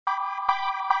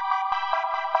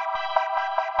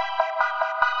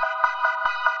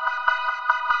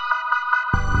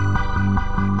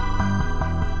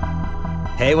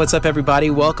Hey, what's up, everybody?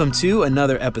 Welcome to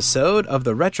another episode of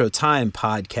the Retro Time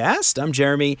Podcast. I'm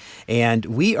Jeremy, and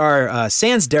we are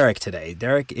sans Derek today.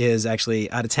 Derek is actually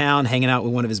out of town hanging out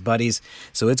with one of his buddies,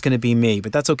 so it's going to be me.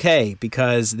 But that's okay,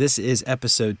 because this is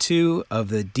episode 2 of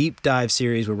the Deep Dive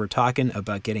series where we're talking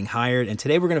about getting hired. And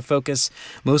today we're going to focus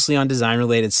mostly on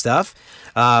design-related stuff.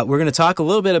 We're going to talk a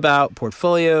little bit about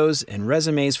portfolios and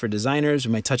resumes for designers.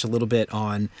 We might touch a little bit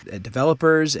on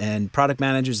developers and product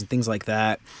managers and things like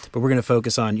that. But we're going to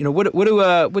focus on,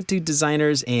 what do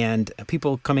designers and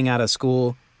people coming out of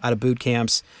school, out of boot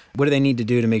camps, what do they need to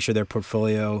do to make sure their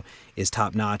portfolio is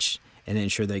top notch and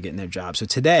ensure they're getting their job? So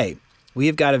today we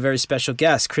have got a very special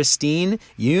guest, Christine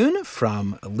Yoon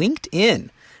from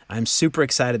LinkedIn. I'm super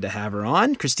excited to have her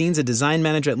on. Christine's a design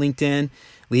manager at LinkedIn,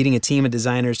 leading a team of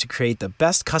designers to create the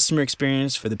best customer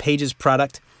experience for the Pages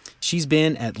product. She's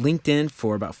been at LinkedIn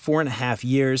for about 4.5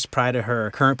 years. Prior to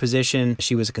her current position,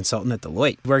 she was a consultant at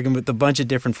Deloitte, working with a bunch of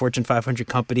different Fortune 500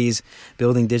 companies,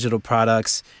 building digital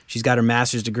products. She's got her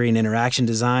master's degree in interaction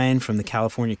design from the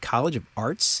California College of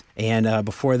Arts. And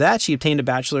before that, she obtained a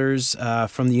bachelor's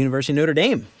from the University of Notre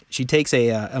Dame. She takes a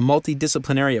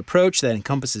multidisciplinary approach that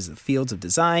encompasses the fields of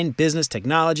design, business,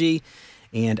 technology.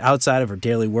 And outside of her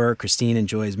daily work, Christine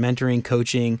enjoys mentoring,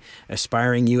 coaching,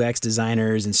 aspiring UX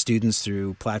designers and students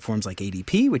through platforms like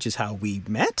ADP, which is how we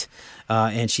met.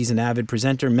 And she's an avid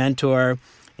presenter, mentor,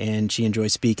 and she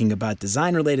enjoys speaking about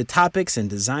design-related topics and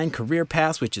design career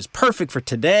paths, which is perfect for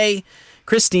today.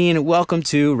 Christine, welcome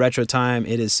to Retro Time.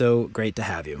 It is so great to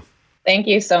have you. Thank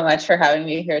you so much for having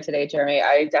me here today, Jeremy.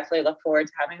 I definitely look forward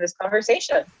to having this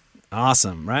conversation.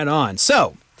 Awesome. Right on.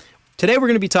 So today we're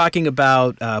going to be talking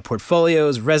about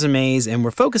portfolios, resumes, and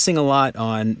we're focusing a lot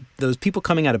on those people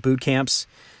coming out of boot camps,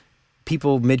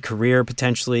 people mid-career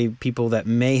potentially, people that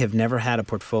may have never had a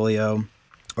portfolio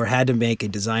or had to make a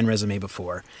design resume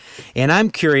before. And I'm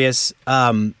curious,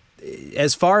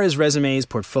 as far as resumes,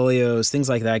 portfolios, things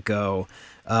like that go,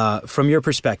 from your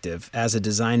perspective as a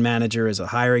design manager, as a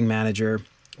hiring manager,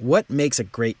 what makes a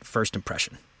great first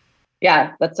impression?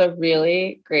 Yeah, that's a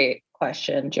really great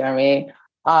question, Jeremy.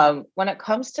 When it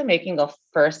comes to making a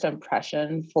first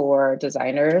impression for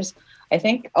designers, I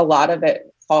think a lot of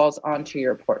it falls onto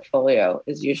your portfolio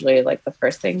is usually like the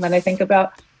first thing that I think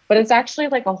about, but it's actually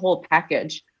like a whole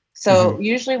package. So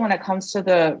usually when it comes to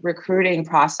the recruiting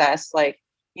process,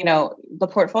 the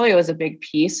portfolio is a big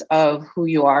piece of who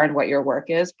you are and what your work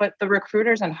is, but the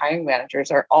recruiters and hiring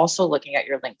managers are also looking at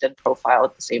your LinkedIn profile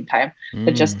at the same time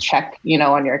to just check,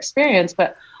 on your experience,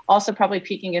 but also probably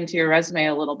peeking into your resume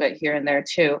a little bit here and there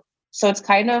too. So it's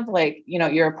kind of like,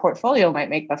 your portfolio might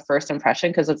make the first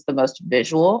impression because it's the most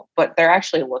visual, but they're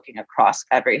actually looking across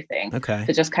everything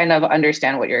to just kind of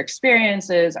understand what your experience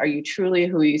is. Are you truly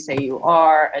who you say you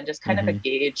are? And just kind of a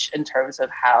gauge in terms of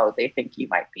how they think you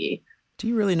might be. Do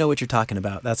you really know what you're talking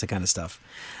about? That's the kind of stuff.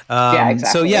 Yeah,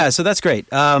 exactly. So that's great.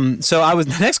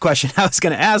 The next question I was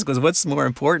going to ask was, what's more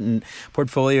important,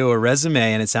 portfolio or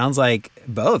resume? And it sounds like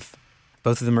both.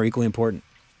 Both of them are equally important.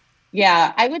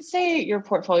 Yeah, I would say your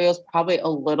portfolio is probably a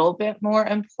little bit more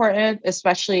important,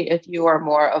 especially if you are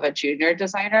more of a junior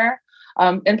designer.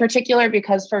 In particular,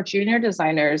 because for junior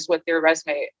designers with your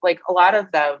resume, like a lot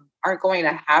of them aren't going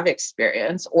to have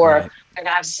experience or they're going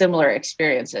to have similar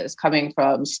experiences coming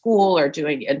from school or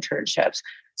doing internships.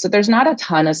 So there's not a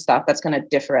ton of stuff that's going to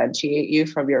differentiate you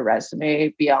from your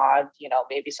resume beyond,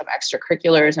 maybe some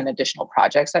extracurriculars and additional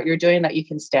projects that you're doing that you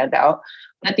can stand out.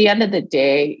 At the end of the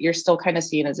day, you're still kind of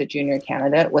seen as a junior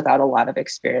candidate without a lot of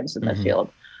experience in the field.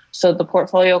 So the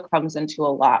portfolio comes into a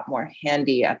lot more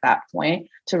handy at that point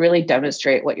to really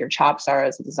demonstrate what your chops are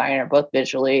as a designer, both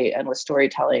visually and with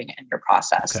storytelling in your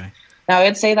process. Okay. Now,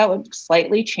 I'd say that would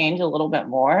slightly change a little bit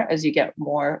more as you get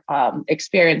more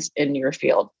experience in your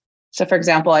field. So for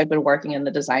example, I've been working in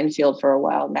the design field for a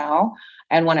while now.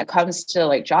 And when it comes to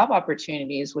like job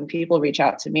opportunities, when people reach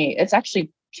out to me, it's actually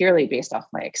purely based off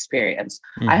my experience.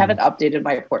 I haven't updated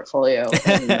my portfolio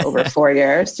in over 4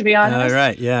 years, to be honest. All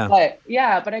right, yeah.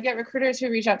 But I get recruiters who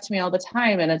reach out to me all the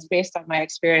time, and it's based on my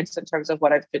experience in terms of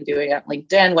what I've been doing at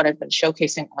LinkedIn, what I've been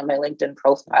showcasing on my LinkedIn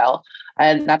profile.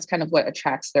 And that's kind of what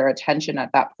attracts their attention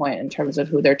at that point in terms of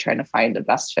who they're trying to find the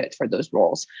best fit for those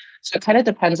roles. So it kind of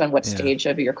depends on what stage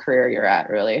of your career you're at,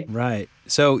 really. Right.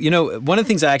 So, one of the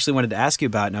things I actually wanted to ask you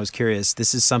about, and I was curious,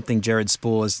 this is something Jared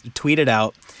Spool has tweeted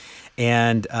out.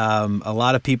 And a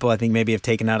lot of people, I think, maybe have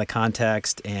taken out of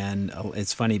context. And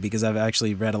it's funny because I've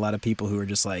actually read a lot of people who are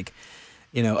just like,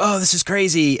 oh, this is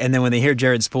crazy. And then when they hear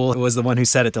Jared Spool, who was the one who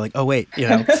said it, they're like, oh, wait,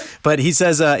 But he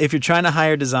says, if you're trying to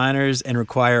hire designers and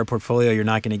require a portfolio, you're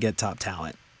not going to get top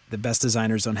talent. The best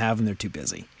designers don't have them. They're too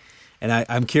busy. And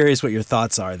I'm curious what your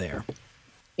thoughts are there.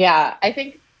 Yeah, I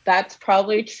think that's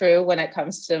probably true when it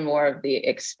comes to more of the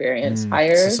experienced So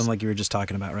hires. something like you were just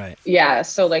talking about, right? Yeah,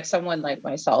 so like someone like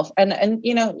myself, and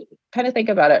kind of think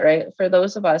about it, right? For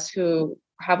those of us who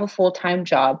have a full-time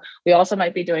job, we also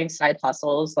might be doing side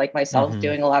hustles, like myself Hmm.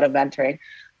 doing a lot of mentoring.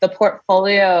 The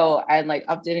portfolio and like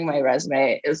updating my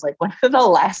resume is like one of the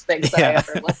last things that I Yeah.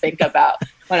 ever will think about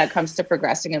when it comes to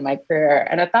progressing in my career.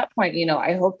 And at that point,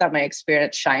 I hope that my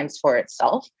experience shines for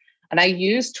itself. And I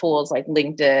use tools like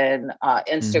LinkedIn, Hmm.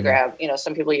 Instagram,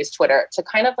 some people use Twitter to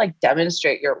kind of like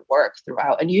demonstrate your work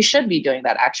throughout. And you should be doing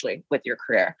that actually with your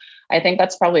career. I think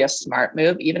that's probably a smart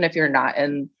move, even if you're not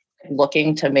in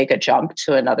looking to make a jump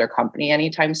to another company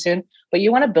anytime soon. But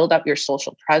you want to build up your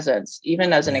social presence,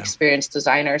 even as an Yeah. experienced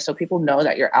designer, so people know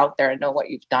that you're out there and know what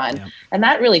you've done. Yeah. And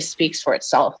that really speaks for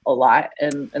itself a lot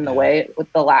in the Yeah. way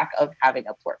with the lack of having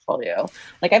a portfolio.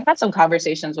 Like I've had some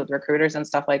conversations with recruiters and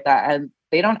stuff like that, and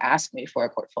they don't ask me for a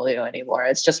portfolio anymore.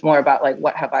 It's just more about like,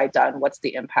 what have I done? What's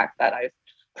the impact that I've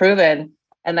proven?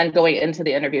 And then going into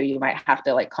the interview, you might have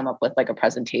to like come up with like a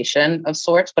presentation of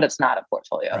sorts, but it's not a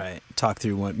portfolio. Right. Talk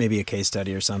through one, maybe a case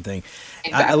study or something.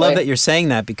 I love that Exactly. you're saying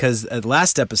that because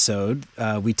last episode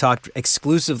we talked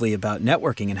exclusively about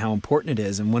networking and how important it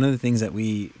is. And one of the things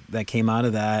that came out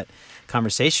of that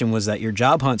conversation was that your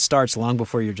job hunt starts long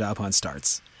before your job hunt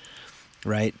starts.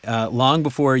 Right. Long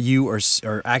before you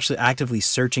are actually actively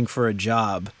searching for a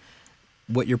job,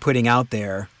 what you're putting out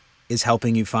there is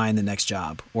helping you find the next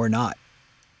job or not.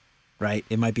 Right?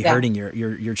 It might be Yeah. hurting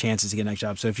your chances to get a next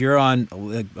job. So if you're on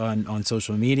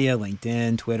social media,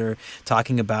 LinkedIn, Twitter,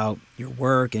 talking about your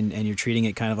work and you're treating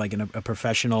it kind of like in a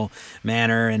professional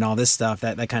manner and all this stuff,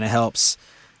 that kind of helps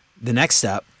the next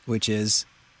step, which is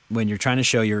when you're trying to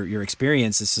show your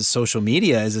experience. This is social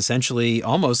media is essentially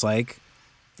almost like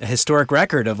a historic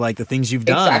record of like the things you've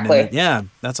done, and Exactly. yeah,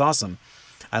 that's awesome.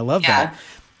 I love that. Yeah.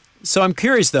 So I'm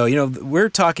curious though, we're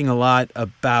talking a lot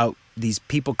about these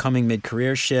people coming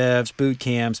mid-career shifts, boot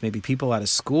camps, maybe people out of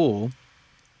school.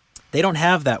 They don't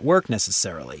have that work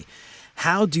necessarily.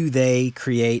 How do they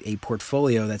create a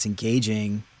portfolio that's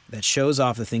engaging, that shows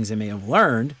off the things they may have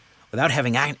learned without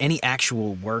having any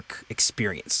actual work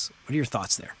experience? What are your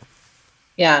thoughts there?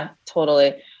 Yeah,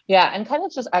 totally. Yeah. And kind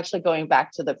of just actually going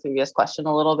back to the previous question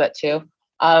a little bit too.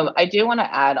 I do want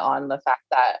to add on the fact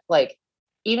that like,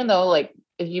 even though like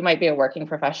if you might be a working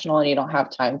professional and you don't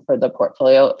have time for the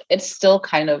portfolio, it's still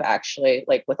kind of actually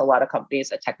like with a lot of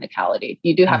companies a technicality.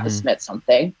 You do have to Mm-hmm. submit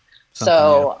something. Something,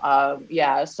 yeah. So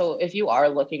yeah, so if you are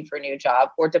looking for a new job,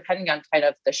 or depending on kind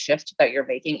of the shift that you're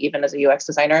making, even as a UX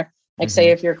designer, like say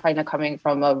Mm-hmm. if you're kind of coming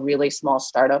from a really small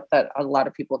startup that a lot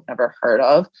of people have never heard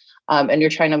of, and you're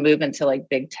trying to move into like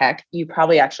big tech, you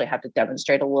probably actually have to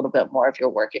demonstrate a little bit more of your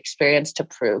work experience to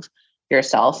prove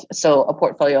yourself. So a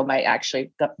portfolio might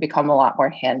actually become a lot more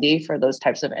handy for those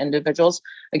types of individuals.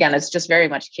 Again, it's just very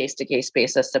much case to case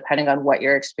basis, depending on what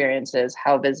your experience is,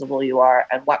 how visible you are,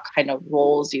 and what kind of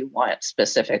roles you want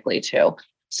specifically too.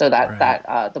 So that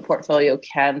Right. the portfolio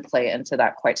can play into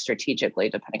that quite strategically,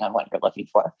 depending on what you're looking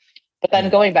for. But then Yeah.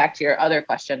 going back to your other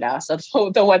question now, so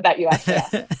the one that you actually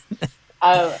asked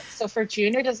me. So for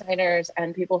junior designers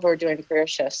and people who are doing career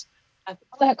shifts, I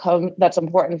think that's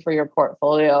important for your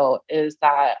portfolio is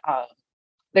that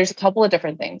there's a couple of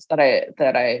different things that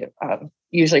I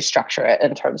usually structure it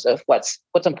in terms of what's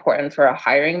important for a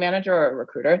hiring manager or a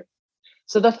recruiter.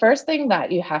 So the first thing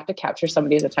that you have to capture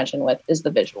somebody's attention with is the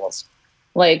visuals.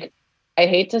 Like I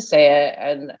hate to say it,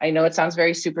 and I know it sounds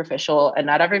very superficial, and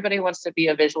not everybody wants to be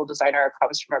a visual designer or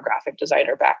comes from a graphic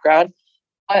designer background.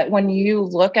 But when you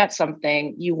look at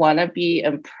something, you want to be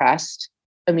impressed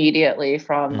immediately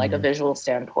from like a Mm-hmm. visual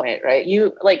standpoint, right?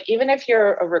 You like, even if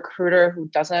you're a recruiter who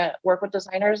doesn't work with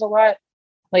designers a lot,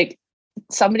 like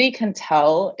somebody can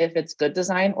tell if it's good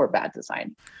design or bad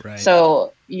design. Right.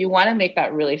 So you want to make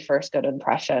that really first good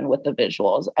impression with the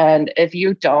visuals. And if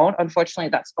you don't, unfortunately,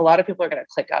 that's a lot of people are going to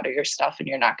click out of your stuff and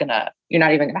you're not even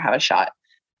going to have a shot.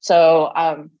 So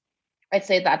I'd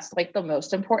say that's like the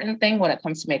most important thing when it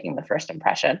comes to making the first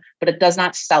impression, but it does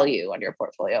not sell you on your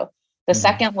portfolio. The Mm-hmm.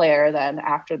 second layer then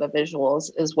after the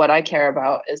visuals is what I care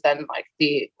about is then like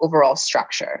the overall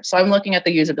structure. So I'm looking at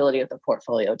the usability of the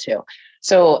portfolio too.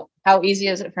 So how easy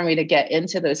is it for me to get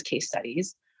into those case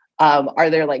studies? Are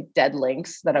there like dead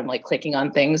links that I'm like clicking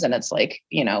on things and it's like,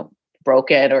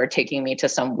 broken or taking me to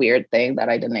some weird thing that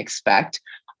I didn't expect?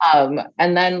 And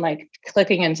then like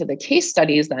clicking into the case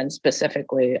studies, then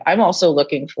specifically, I'm also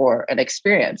looking for an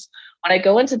experience. When I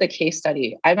go into the case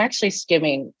study, I'm actually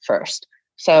skimming first.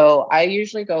 So I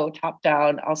usually go top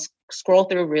down, I'll scroll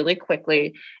through really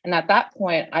quickly. And at that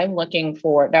point, I'm looking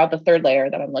for now the third layer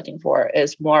that I'm looking for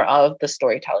is more of the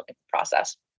storytelling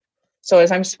process. So as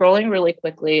I'm scrolling really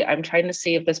quickly, I'm trying to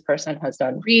see if this person has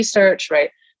done research, right?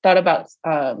 Thought about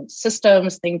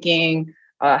systems thinking,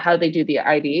 how they do the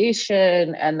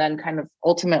ideation, and then kind of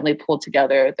ultimately pull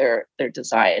together their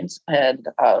designs and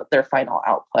their final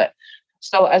output.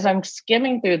 So as I'm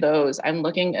skimming through those, I'm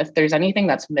looking if there's anything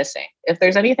that's missing. If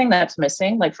there's anything that's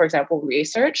missing, like for example,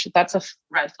 research, that's a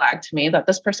red flag to me that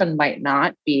this person might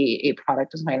not be a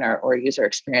product designer or a user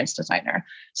experience designer.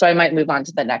 So I might move on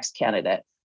to the next candidate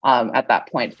at that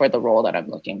point for the role that I'm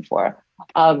looking for.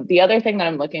 The other thing that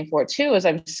I'm looking for too, as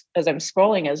I'm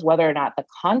scrolling, is whether or not the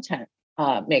content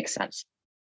makes sense.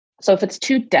 So if it's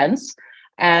too dense,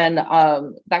 and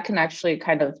that can actually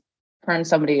kind of turn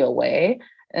somebody away,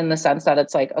 in the sense that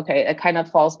it's like, okay, it kind of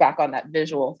falls back on that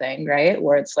visual thing, right?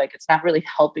 Where it's like, it's not really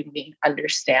helping me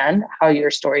understand how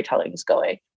your storytelling is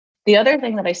going. The other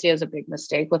thing that I see as a big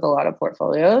mistake with a lot of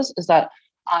portfolios is that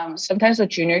sometimes with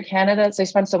junior candidates, they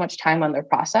spend so much time on their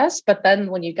process, but then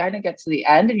when you kind of get to the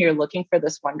end and you're looking for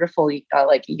this wonderful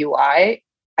like UI,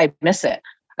 I miss it.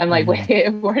 I'm like, wait,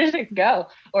 where did it go?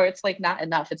 Or it's like not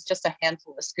enough. It's just a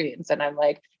handful of screens. And I'm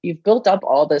like, you've built up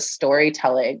all this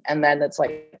storytelling, and then it's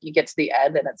like you get to the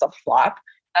end and it's a flop.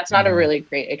 That's not a really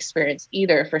great experience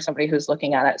either for somebody who's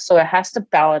looking at it. So it has to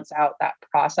balance out that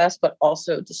process, but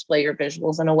also display your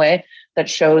visuals in a way that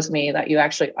shows me that you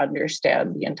actually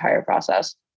understand the entire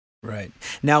process. Right.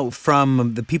 Now,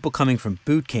 from the people coming from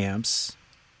boot camps,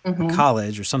 or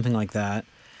college or something like that,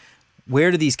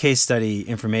 where do these case study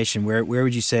information, where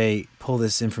would you say pull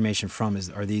this information from?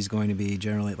 Are these going to be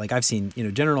generally, like I've seen,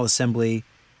 General Assembly,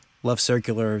 Love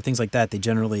Circular, things like that, they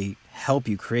generally help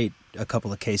you create a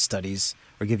couple of case studies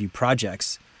or give you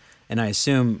projects. And I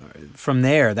assume from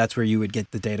there, that's where you would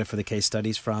get the data for the case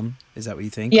studies from. Is that what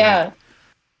you think? Yeah. Or?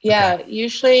 Yeah. Okay.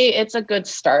 Usually it's a good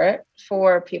start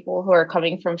for people who are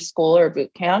coming from school or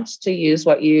boot camps to use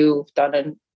what you've done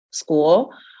in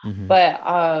school.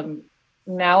 But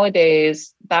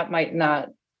nowadays that might not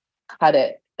cut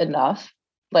it enough.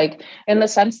 Like in the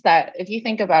sense that if you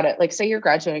think about it, like say you're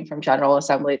graduating from General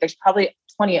Assembly, there's probably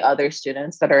 20 other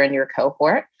students that are in your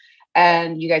cohort,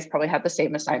 and you guys probably have the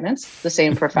same assignments, the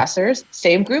same professors,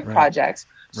 same group projects.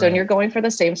 So and you're going for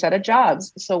the same set of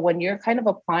jobs. So when you're kind of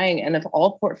applying, and if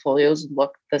all portfolios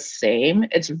look the same,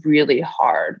 it's really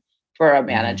hard for a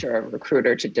manager or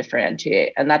recruiter to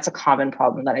differentiate. And that's a common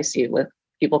problem that I see with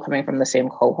people coming from the same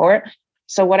cohort.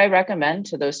 So what I recommend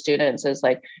to those students is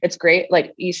like, it's great.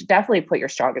 Like you should definitely put your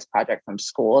strongest project from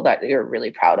school that you're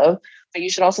really proud of, but you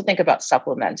should also think about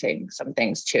supplementing some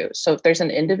things too. So if there's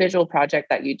an individual project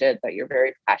that you did that you're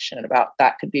very passionate about,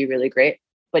 that could be really great.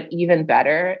 But even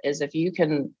better is if you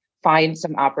can find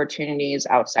some opportunities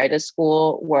outside of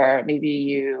school where maybe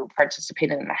you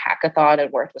participated in a hackathon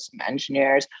and worked with some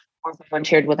engineers, or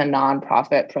volunteered with a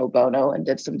nonprofit pro bono and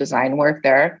did some design work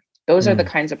there. Those are the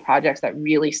kinds of projects that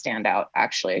really stand out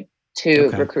actually to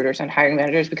recruiters and hiring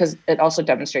managers, because it also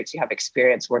demonstrates you have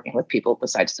experience working with people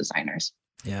besides designers.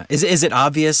 Yeah. Is it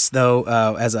obvious though,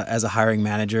 as a hiring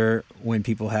manager, when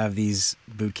people have these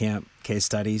boot camp case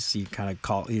studies, you kind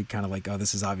of like, oh,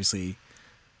 this is obviously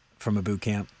from a boot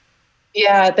camp?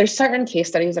 Yeah, there's certain case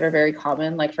studies that are very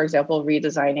common. Like for example,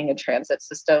 redesigning a transit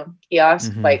system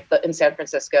kiosk, like in San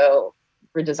Francisco,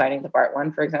 redesigning the BART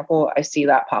one, for example. I see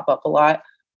that pop up a lot.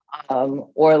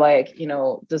 Or like,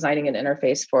 designing an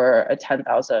interface for a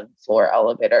 10,000 floor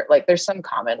elevator. Like there's some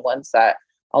common ones that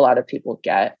a lot of people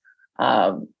get.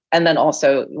 And then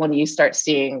also when you start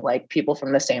seeing like people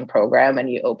from the same program and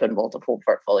you open multiple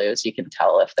portfolios, you can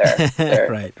tell if they're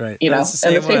right. in the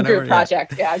same group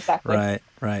project. Yeah, exactly.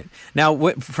 Right. Now,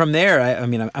 from there, I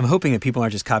mean, I'm hoping that people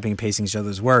aren't just copying and pasting each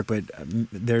other's work, but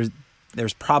there's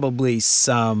probably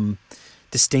some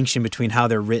distinction between how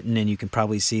they're written, and you can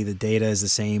probably see the data is the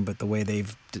same, but the way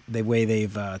they've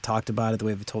talked about it, the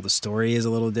way they've told the story is a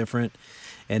little different,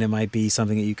 and it might be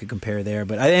something that you could compare there.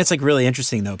 But it's like really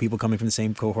interesting though, people coming from the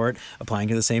same cohort, applying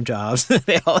to the same jobs,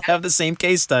 they all have the same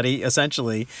case study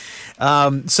essentially.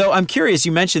 So I'm curious,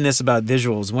 you mentioned this about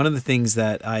visuals. One of the things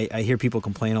that I hear people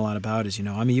complain a lot about is,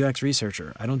 I'm a UX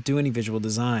researcher, I don't do any visual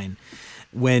design.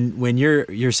 When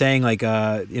you're saying like,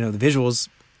 the visuals,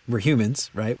 we're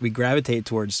humans, right? We gravitate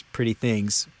towards pretty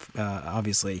things,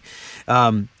 obviously.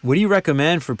 What do you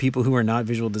recommend for people who are not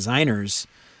visual designers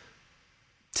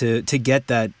to get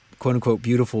that quote unquote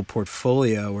beautiful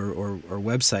portfolio or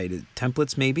website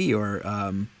templates maybe, or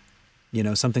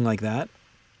something like that?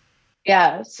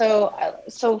 Yeah.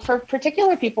 So for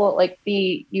particular people, like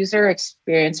the user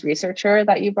experience researcher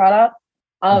that you brought up,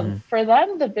 for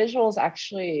them, the visuals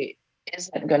actually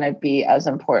isn't going to be as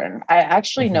important. I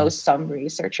actually know some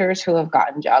researchers who have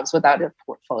gotten jobs without a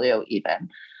portfolio even.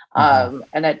 Hmm.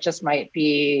 And it just might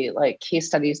be like case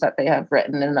studies that they have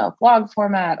written in a blog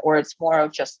format, or it's more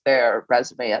of just their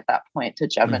resume at that point to Hmm.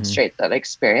 demonstrate that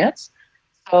experience.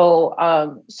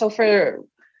 So for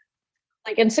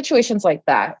like in situations like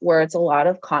that where it's a lot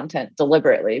of content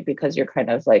deliberately because you're kind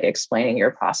of like explaining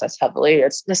your process heavily,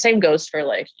 it's the same goes for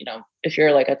like, if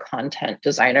you're like a content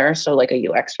designer, so like a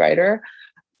UX writer,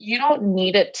 you don't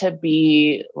need it to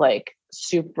be like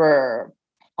super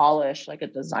polished like a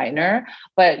designer,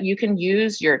 but you can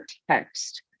use your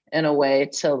text in a way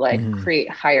to like Hmm. create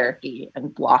hierarchy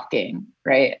and blocking,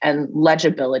 right? And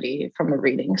legibility from a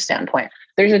reading standpoint.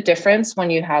 There's a difference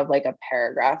when you have like a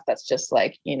paragraph that's just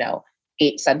like,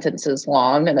 8 sentences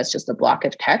long and it's just a block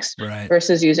of text Right.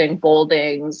 versus using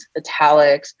boldings,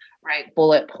 italics, right,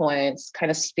 bullet points,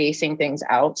 kind of spacing things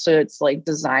out so it's like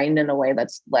designed in a way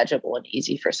that's legible and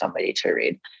easy for somebody to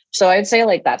read. So I'd say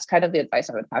like that's kind of the advice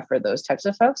I would have for those types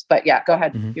of folks. But yeah, go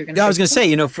ahead. Hmm. You're going to Yeah, I say was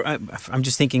going to something? say, I'm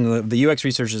just thinking of the UX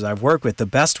researchers I've worked with, the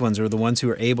best ones are the ones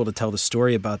who are able to tell the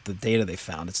story about the data they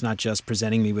found. It's not just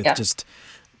presenting me with Yeah, just,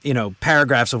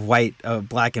 paragraphs of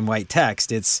black and white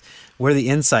text. It's what are the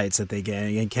insights that they get,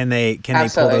 and can they pull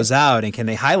those absolutely. out, and can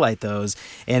they highlight those?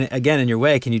 And again, in your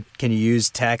way, can you use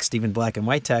text, even black and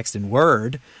white text in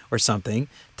Word or something,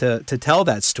 to tell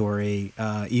that story,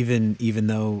 even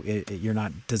though you're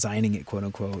not designing it, quote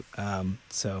unquote.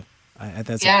 That's a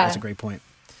Yeah. great point.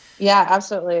 Yeah,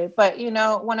 absolutely. But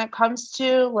when it comes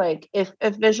to like if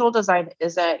visual design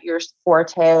isn't your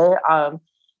forte,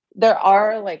 there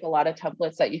are like a lot of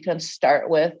templates that you can start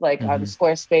with, like on Hmm.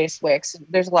 Squarespace, Wix.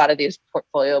 There's a lot of these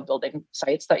portfolio building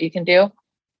sites that you can do.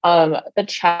 The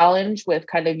challenge with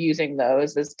kind of using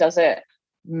those is does it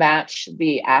match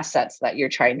the assets that you're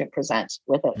trying to present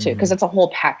with it too? Because Hmm. it's a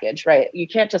whole package, right? You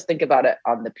can't just think about it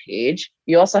on the page.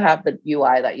 You also have the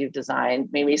UI that you've designed,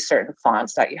 maybe certain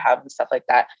fonts that you have and stuff like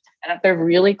that. And if they're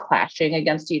really clashing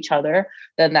against each other,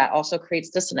 then that also creates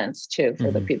dissonance too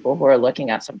for the Hmm. people who are looking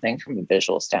at something from a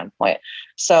visual standpoint.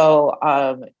 So,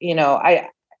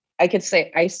 I could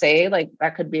say I say like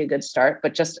that could be a good start,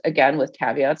 but just again with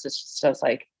caveats, it's just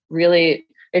like really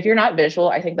if you're not visual,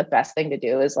 I think the best thing to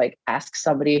do is like ask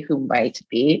somebody who might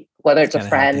be, whether To it's a kind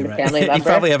of help you, friend, right? family You member.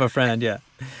 probably have a friend, yeah.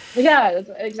 Yeah,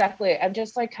 exactly. And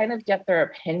just like kind of get their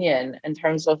opinion in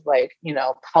terms of like,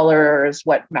 colors,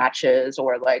 what matches,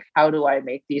 or like how do I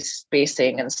make these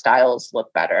spacing and styles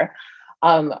look better.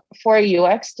 For a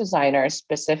UX designer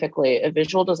specifically, if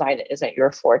visual design isn't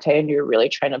your forte and you're really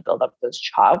trying to build up those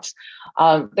chops,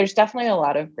 there's definitely a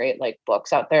lot of great like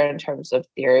books out there in terms of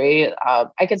theory.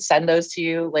 I could send those to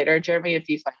you later, Jeremy, if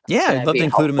you find that's Yeah, going I'd to love to be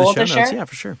include them in the helpful show to notes. share. Yeah,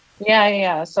 for sure.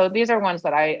 Yeah. So these are ones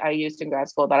that I used in grad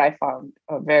school that I found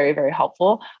very, very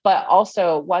helpful. But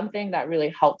also one thing that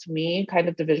really helped me kind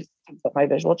of to put my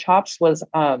visual chops was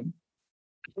I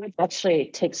would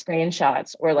actually take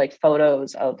screenshots or like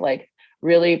photos of like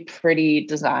really pretty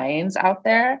designs out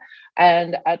there.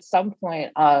 And at some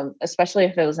point, especially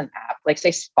if it was an app, like say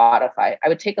Spotify, I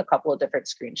would take a couple of different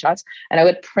screenshots and I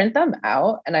would print them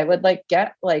out and I would like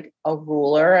get like a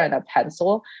ruler and a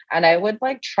pencil and I would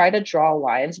like try to draw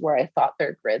lines where I thought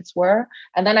their grids were.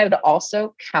 And then I would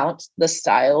also count the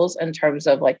styles in terms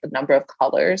of like the number of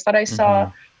colors that I saw,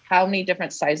 Hmm. how many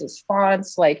different sizes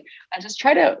fonts, like and just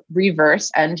try to reverse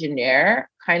engineer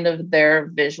kind of their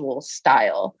visual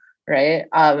style, right?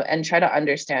 And try to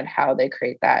understand how they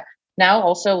create that. Now,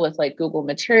 also with like Google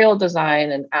Material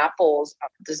Design and Apple's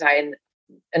design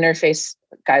interface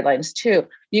guidelines too,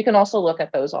 you can also look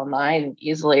at those online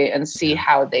easily and see Yeah.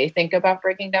 how they think about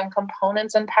breaking down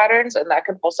components and patterns. And that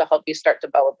can also help you start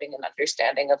developing an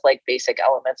understanding of like basic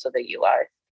elements of the UI.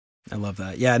 I love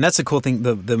that. Yeah, and that's a cool thing.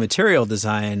 The material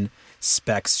design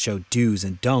specs show do's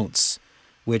and don'ts,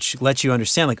 which lets you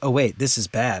understand like, oh wait, this is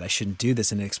bad. I shouldn't do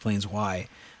this, and it explains why.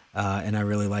 And I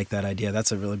really like that idea.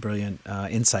 That's a really brilliant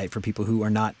insight for people who are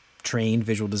not trained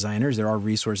visual designers. There are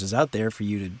resources out there for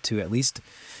you to at least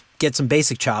get some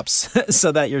basic chops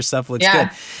so that your stuff looks good.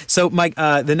 Yeah. So, Mike,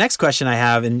 the next question I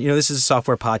have, and this is a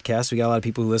software podcast. We got a lot of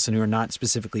people who listen who are not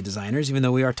specifically designers, even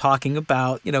though we are talking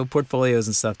about portfolios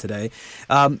and stuff today.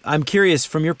 I'm curious,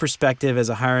 from your perspective as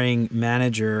a hiring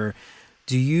manager,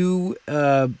 do you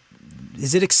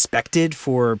is it expected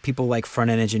for people like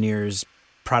front end engineers,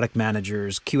 product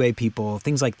managers, QA people,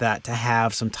 things like that, to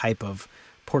have some type of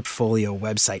portfolio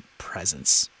website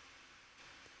presence?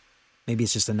 Maybe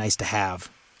it's just a nice to have.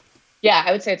 Yeah,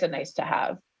 I would say it's a nice to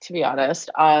have, to be honest.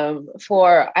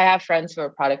 For I have friends who are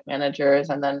product managers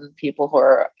and then people who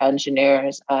are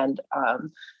engineers, and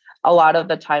a lot of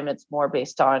the time it's more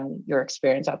based on your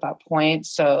experience at that point.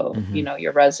 So, Hmm.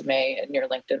 your resume and your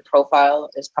LinkedIn profile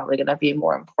is probably going to be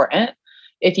more important.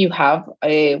 if you have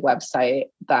a website,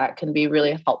 that can be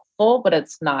really helpful, but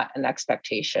it's not an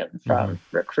expectation Hmm. from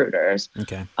recruiters.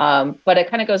 Okay. But it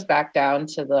kind of goes back down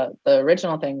to the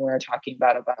original thing we were talking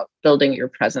about building your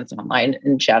presence online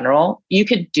in general. You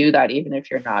could do that even if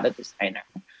you're not a designer.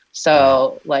 Right.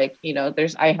 So like,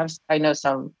 I know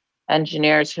some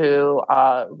engineers who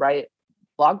write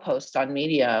blog posts on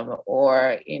Medium,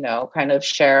 or kind of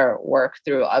share work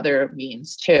through other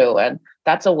means too, and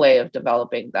that's a way of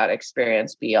developing that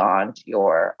experience beyond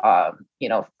your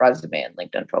resume and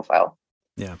LinkedIn profile.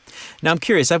 Yeah. Now I'm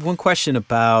curious. I have one question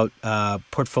about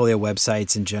portfolio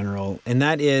websites in general, and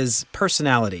that is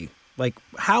personality. Like,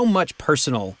 how much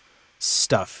personal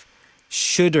stuff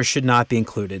should or should not be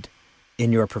included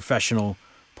in your professional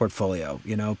portfolio?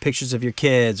 Pictures of your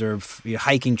kids, or your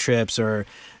hiking trips, or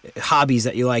hobbies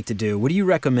that you like to do. What do you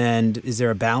recommend? Is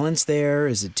there a balance there?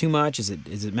 Is it too much? Does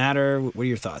it matter? What are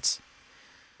your thoughts?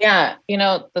 Yeah,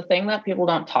 the thing that people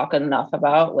don't talk enough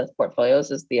about with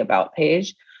portfolios is the about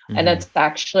page. And Hmm. it's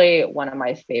actually one of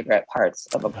my favorite parts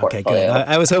of a Okay, good. portfolio.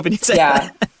 I was hoping you'd say Yeah.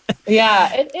 that.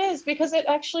 Yeah, it is, because it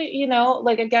actually,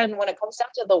 like, again, when it comes down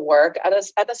to the work, at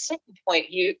a certain point,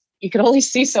 you can only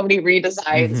see so many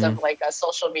redesigns Hmm. of like a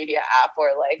social media app,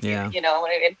 or like, Yeah. you know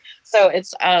what I mean? So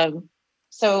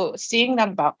so seeing that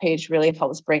about page really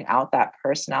helps bring out that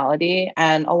personality.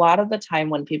 And a lot of the time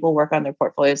when people work on their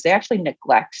portfolios, they actually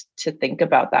neglect to think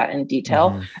about that in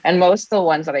detail. Hmm. And most of the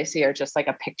ones that I see are just like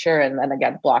a picture, and then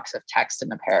again, blocks of text in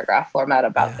a paragraph format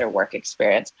about Yeah. their work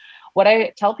experience. What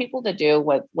I tell people to do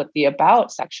with the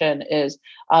about section is,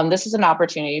 this is an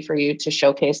opportunity for you to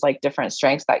showcase like different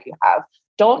strengths that you have.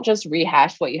 Don't just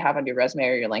rehash what you have on your resume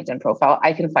or your LinkedIn profile.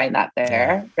 I can find that Yeah.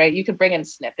 there, right? You could bring in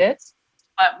snippets,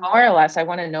 but more or less, I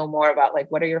want to know more about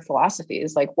like, what are your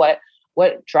philosophies? Like, what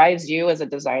drives you as a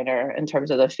designer in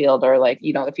terms of the field, or like,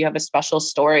 if you have a special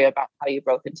story about how you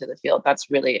broke into the field,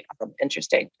 that's really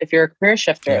interesting. If you're a career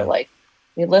shifter, Yeah. like,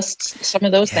 you list some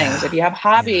of those things. If Yeah. you have Yeah.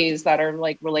 hobbies that are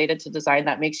like related to design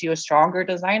that makes you a stronger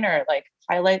designer, like,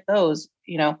 highlight those.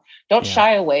 Don't Yeah.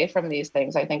 shy away from these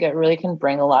things. I think it really can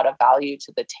bring a lot of value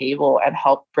to the table and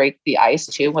help break the ice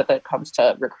too when it comes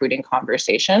to recruiting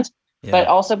conversations. Yeah. But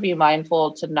also be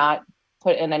mindful to not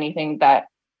put in anything that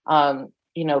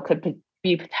could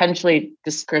be potentially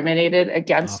discriminated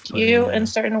against Off-putting. you in Yeah.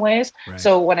 certain ways. Right.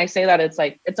 So when I say that, it's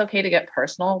like, it's okay to get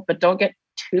personal, but don't get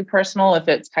too personal if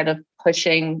it's kind of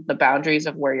pushing the boundaries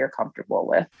of where you're comfortable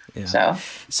with. Yeah. So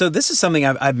So this is something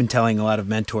I've been telling a lot of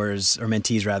mentors, or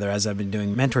mentees rather, as I've been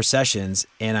doing mentor sessions,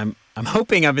 and I'm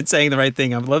hoping I've been saying the right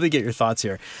thing. I'd love to get your thoughts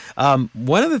here.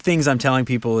 One of the things I'm telling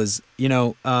people is,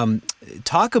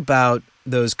 talk about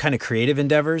those kind of creative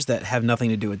endeavors that have nothing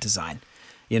to do with design.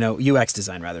 UX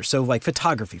design rather. So like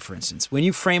photography, for instance, when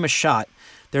you frame a shot,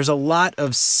 there's a lot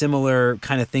of similar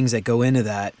kind of things that go into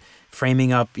that.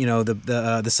 Framing up,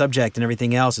 the subject and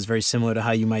everything else is very similar to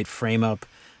how you might frame up,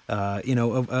 an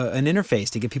interface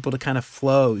to get people to kind of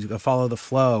follow the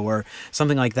flow, or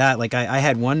something like that. Like I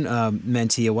had one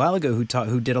mentee a while ago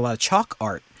who did a lot of chalk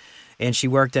art, and she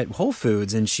worked at Whole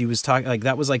Foods, and she was talking like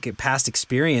that was like a past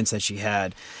experience that she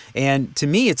had. And to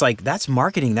me, it's like, that's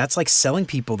marketing. That's like selling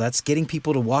people. That's getting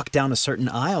people to walk down a certain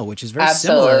aisle, which is very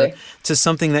similar absolutely. to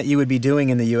something that you would be doing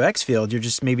in the UX field. You're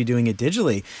just maybe doing it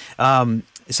digitally.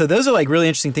 So those are like really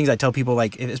interesting things I tell people,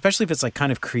 like, especially if it's like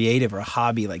kind of creative or a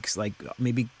hobby, like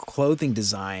maybe clothing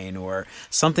design or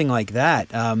something like that.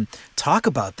 Talk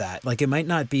about that. Like, it might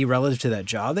not be relative to that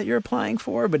job that you're applying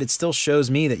for, but it still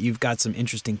shows me that you've got some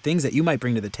interesting things that you might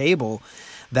bring to the table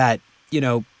that,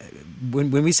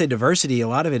 when we say diversity, a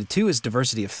lot of it too is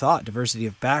diversity of thought, diversity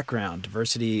of background,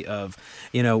 diversity of,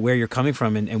 where you're coming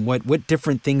from, and what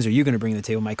different things are you going to bring to the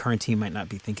table my current team might not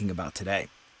be thinking about today.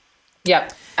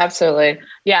 Yep, absolutely.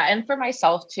 Yeah. And for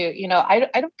myself too,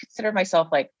 I don't consider myself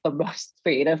like the most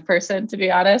creative person, to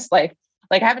be honest. Like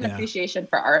I have an Yeah. appreciation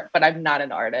for art, but I'm not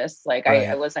an artist. Like I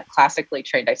Right. wasn't classically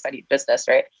trained. I studied business,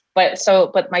 right?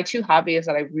 But my two hobbies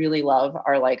that I really love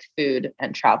are like food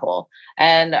and travel.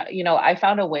 And, I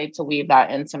found a way to weave that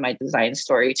into my design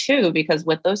story too, because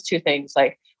with those two things,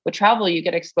 like with travel, you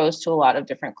get exposed to a lot of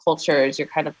different cultures. You're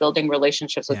kind of building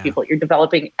relationships with Yeah. people. You're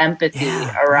developing empathy Yeah.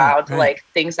 Right. around Right. like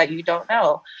things that you don't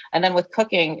know. And then with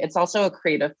cooking, it's also a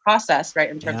creative process,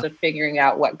 right? In terms Yeah. of figuring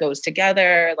out what goes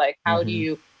together, like how do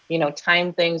Mm-hmm. you,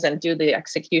 time things and do the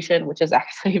execution, which is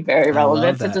actually very I love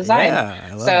relevant to that. design. Yeah. I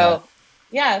love that. So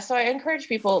yeah, so I encourage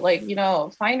people, like,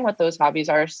 find what those hobbies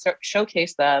are,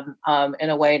 showcase them in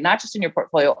a way, not just in your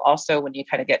portfolio, also when you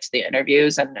kind of get to the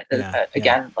interviews. And Yeah. Yeah.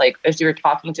 again, like as you're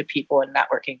talking to people and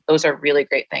networking, those are really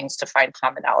great things to find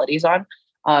commonalities on.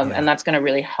 Yeah. And that's going to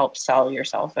really help sell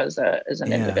yourself as an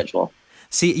Yeah. individual.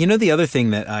 See, the other thing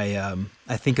that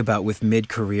I think about with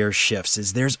mid-career shifts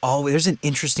is there's an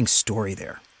interesting story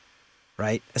there,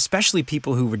 right? Especially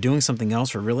people who were doing something else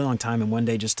for a really long time and one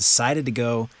day just decided to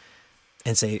go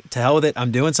and say, to hell with it,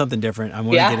 I'm doing something different. I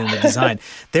want to get into design.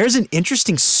 There's an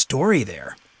interesting story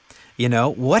there.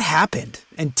 What happened?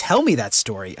 And tell me that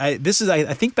story. I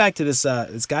think back to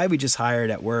this guy we just hired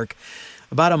at work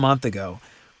about a month ago.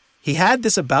 He had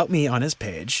this about me on his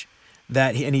page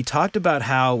and he talked about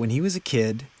how when he was a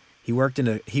kid, he worked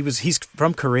he's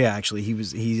from Korea actually. He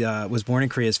was born in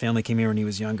Korea. His family came here when he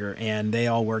was younger, and they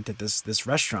all worked at this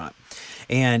restaurant.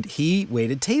 And he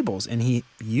waited tables, and he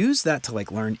used that to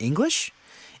learn English.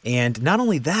 And not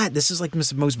only that, this is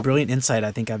the most brilliant insight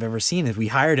I think I've ever seen. If we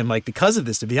hired him because of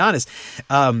this, to be honest,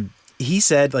 he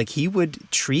said he would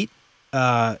treat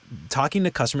talking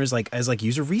to customers as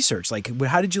user research.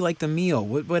 How did you like the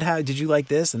meal? How did you like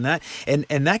this and that and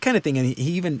that kind of thing. And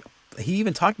he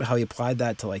even talked about how he applied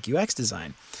that to UX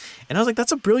design. And I was like,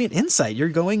 that's a brilliant insight. You're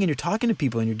going and you're talking to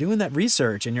people and you're doing that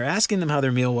research and you're asking them how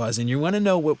their meal was and you want to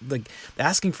know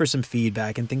asking for some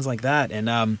feedback and things like that. And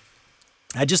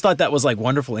I just thought that was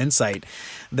wonderful insight.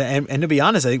 And to be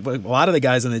honest, I think a lot of the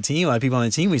guys on the team, a lot of people on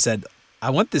the team, we said, I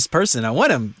want this person. I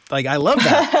want him. I love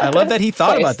that. I love that he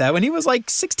thought about that when he was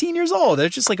 16 years old.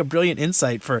 It's just a brilliant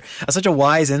insight such a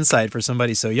wise insight for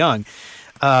somebody so young.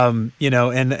 And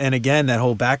again, that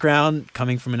whole background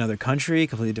coming from another country,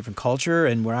 completely different culture.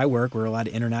 And where I work, we're a lot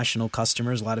of international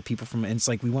customers, a lot of people and it's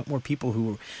we want more people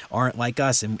who aren't like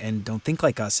us and don't think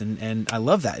like us. And I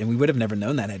love that. And we would have never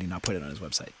known that had he not put it on his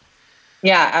website.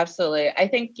 Yeah, absolutely. I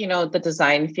think, the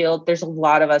design field, there's a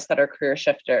lot of us that are career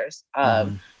shifters.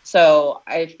 So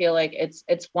I feel like it's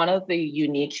one of the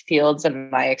unique fields in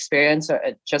my experience, or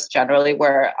just generally,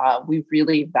 where we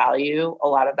really value a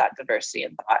lot of that diversity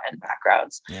in thought and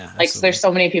backgrounds. Yeah, there's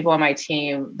so many people on my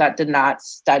team that did not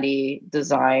study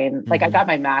design. I got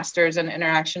my master's in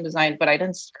interaction design, but I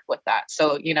didn't stick with that.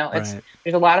 So,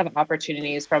 there's a lot of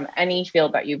opportunities from any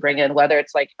field that you bring in, whether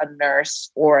it's a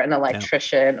nurse or an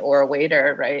electrician or a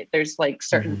waiter, right? There's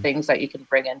certain things that you can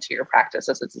bring into your practice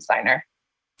as a designer.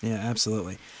 Yeah,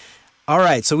 absolutely. All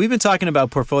right. So we've been talking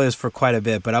about portfolios for quite a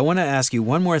bit, but I want to ask you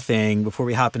one more thing before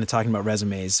we hop into talking about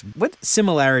resumes. What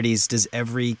similarities does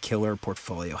every killer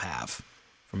portfolio have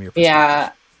from your perspective?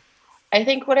 Yeah, I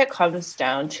think when it comes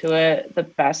down to it, the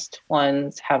best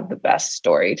ones have the best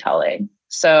storytelling.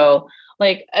 So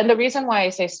and the reason why I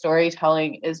say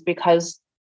storytelling is because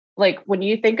when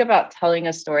you think about telling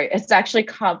a story, it's actually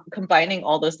combining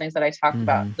all those things that I talked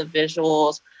about, the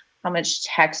visuals, how much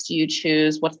text you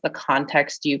choose, what's the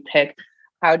context you pick,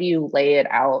 how do you lay it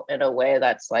out in a way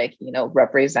that's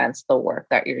represents the work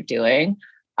that you're doing,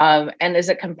 and is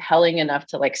it compelling enough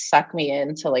to suck me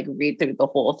in to read through the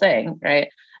whole thing, right?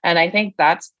 And I think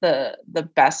that's the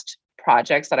best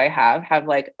projects that I have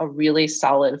a really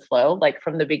solid flow,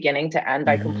 from the beginning to end.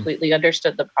 I completely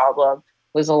understood the problem,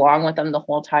 was along with them the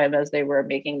whole time as they were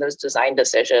making those design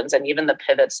decisions and even the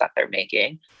pivots that they're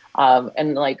making.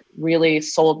 And really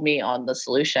sold me on the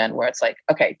solution where it's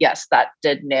okay, yes, that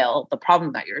did nail the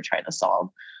problem that you're trying to solve.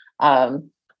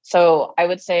 So I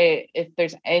would say if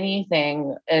there's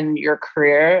anything in your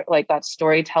career, that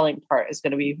storytelling part is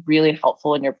going to be really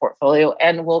helpful in your portfolio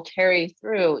and will carry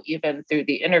through even through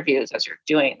the interviews as you're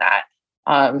doing that.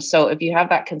 So if you have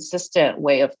that consistent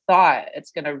way of thought,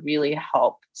 it's going to really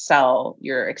help sell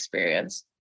your experience.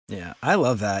 Yeah, I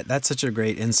love that. That's such a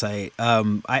great insight.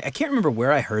 I can't remember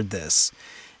where I heard this.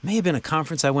 It may have been a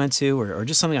conference I went to or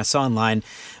just something I saw online.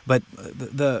 But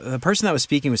the person that was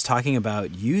speaking was talking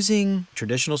about using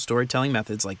traditional storytelling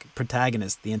methods like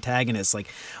protagonist, the antagonist,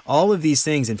 all of these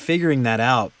things and figuring that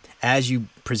out as you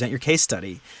present your case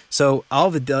study. So all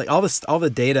the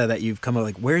data that you've come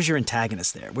up, where's your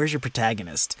antagonist there? Where's your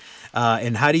protagonist?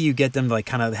 And how do you get them to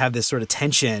kind of have this sort of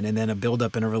tension and then a build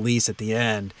up and a release at the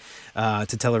end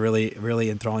to tell a really,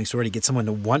 really enthralling story to get someone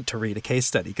to want to read a case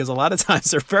study? Because a lot of times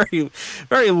they're very,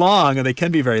 very long, and they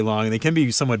can be very long, and they can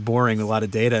be somewhat boring, a lot of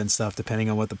data and stuff, depending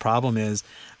on what the problem is.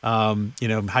 How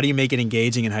do you make it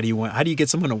engaging, and how do you get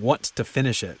someone to want to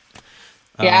finish it?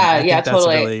 I think that's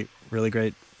totally. Really, really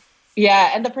great.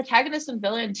 Yeah, and the protagonist and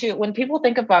villain too. When people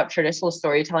think about traditional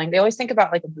storytelling, they always think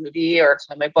about a movie or a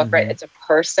comic book, right? It's a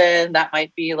person that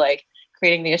might be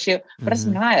creating the issue, but it's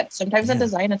not. Sometimes in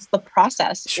design, it's the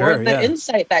process or the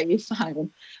insight that you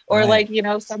find, or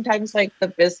sometimes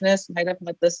the business might have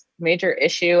had this major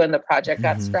issue and the project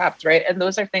got scrapped, right? And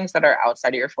those are things that are outside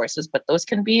of your forces, but those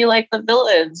can be the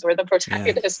villains or the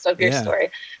protagonists of your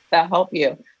story that help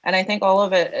you. And I think all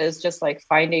of it is just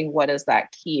finding what is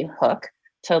that key hook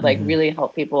to like really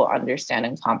help people understand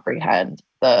and comprehend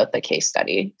the case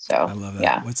study. I So love that.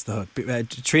 yeah. What's the hook?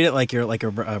 Treat it like you're like a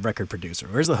record producer.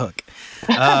 Where's the hook?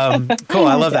 Cool.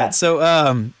 I love that. So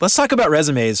let's talk about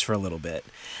resumes for a little bit.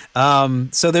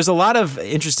 So there's a lot of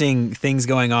interesting things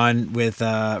going on with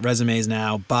resumes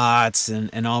now, bots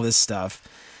and all this stuff.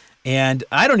 And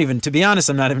I don't even, to be honest,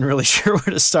 I'm not even really sure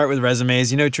where to start with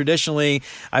resumes. Traditionally,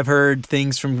 I've heard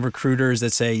things from recruiters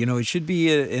that say, it should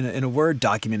be in a Word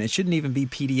document. It shouldn't even be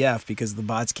PDF because the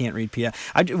bots can't read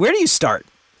PDF. Where do you start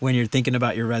when you're thinking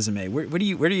about your resume? Where do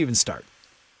you even start?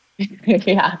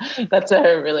 Yeah, that's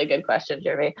a really good question,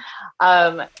 Jeremy.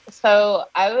 So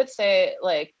I would say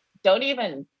like, don't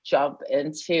even jump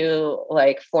into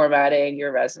like formatting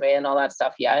your resume and all that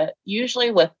stuff yet.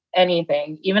 Usually with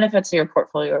anything, even if it's your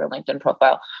portfolio or LinkedIn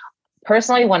profile,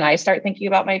 personally, when I start thinking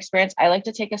about my experience, I like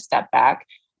to take a step back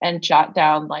and jot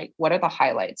down like, what are the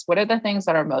highlights? What are the things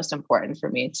that are most important for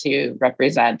me to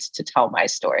represent, to tell my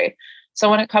story?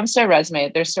 So when it comes to a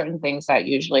resume, there's certain things that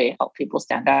usually help people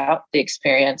stand out: the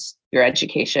experience, your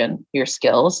education, your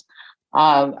skills.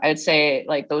 I'd say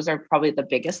like those are probably the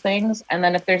biggest things. And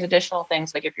then if there's additional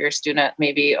things, like if you're a student,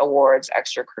 maybe awards,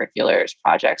 extracurriculars,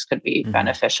 projects could be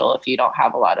beneficial if you don't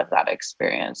have a lot of that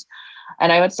experience.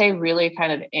 And I would say really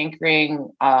kind of anchoring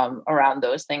around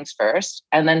those things first,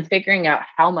 and then figuring out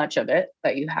how much of it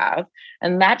that you have.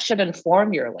 And that should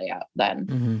inform your layout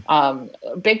then.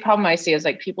 A big problem I see is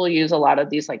like people use a lot of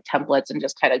these like templates and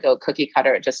just kind of go cookie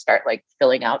cutter and just start like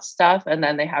filling out stuff. And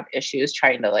then they have issues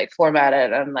trying to like format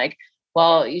it. And like,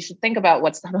 well, you should think about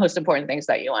what's the most important things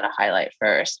that you want to highlight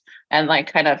first, and like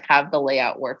kind of have the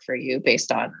layout work for you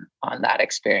based on that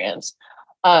experience.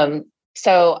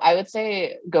 So I would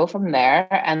say go from there.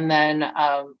 And then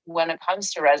when it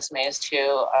comes to resumes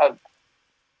too,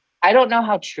 I don't know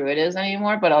how true it is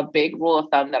anymore, but a big rule of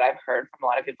thumb that I've heard from a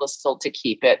lot of people is still to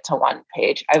keep it to one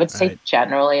page. I would say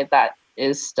generally that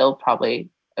is still probably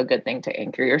a good thing to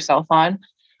anchor yourself on.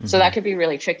 So that could be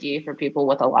really tricky for people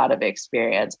with a lot of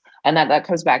experience. And that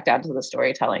comes back down to the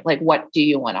storytelling. Like, what do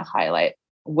you want to highlight?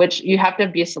 Which you have to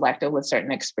be selective with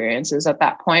certain experiences at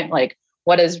that point. Like,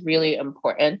 what is really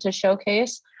important to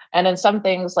showcase? And then some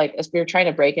things, like if you're trying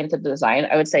to break into design,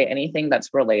 I would say anything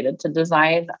that's related to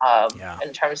design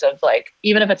in terms of like,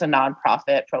 even if it's a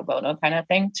nonprofit pro bono kind of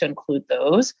thing, to include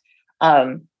those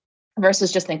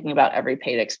versus just thinking about every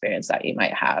paid experience that you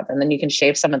might have. And then you can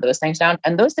shave some of those things down,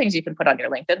 and those things you can put on your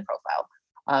LinkedIn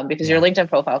profile because your LinkedIn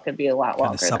profile could be a lot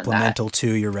longer than that. Supplemental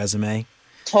to your resume.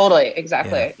 Totally.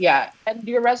 Exactly. Yeah. And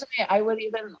your resume, I would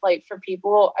even like for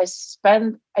people, I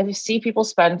see people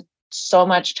spend so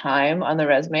much time on the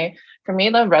resume. For me,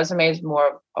 the resume is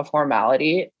more a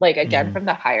formality. Like again, from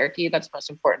the hierarchy, that's most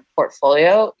important: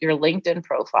 portfolio, your LinkedIn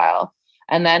profile.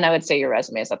 And then I would say your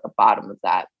resume is at the bottom of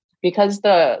that, because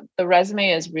the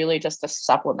resume is really just a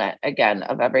supplement again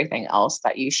of everything else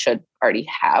that you should already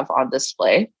have on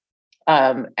display.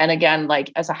 And again,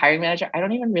 like as a hiring manager, I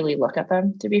don't even really look at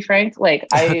them, to be frank. Like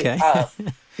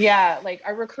like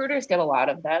our recruiters get a lot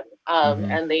of them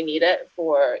and they need it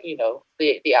for,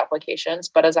 the applications.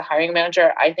 But as a hiring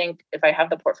manager, I think if I have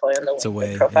the portfolio and the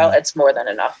LinkedIn profile, it's more than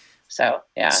enough. So,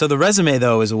 yeah. So the resume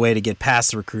though is a way to get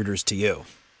past the recruiters to you.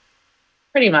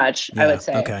 Pretty much, I would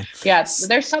say. Okay. Yeah,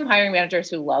 there's some hiring managers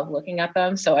who love looking at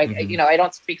them. So I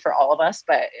don't speak for all of us,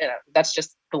 but that's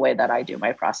just the way that I do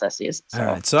my processes. So. All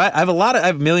right. So I have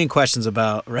a million questions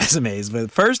about resumes,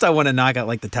 but first I want to knock out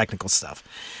like the technical stuff.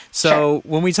 So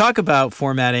when we talk about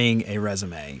formatting a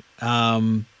resume,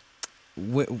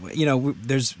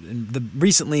 there's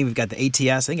recently we've got the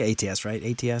ATS, I think ATS, right?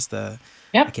 ATS, I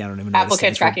can't remember.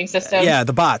 Applicant tracking system. Yeah,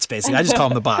 the bots, basically. I just call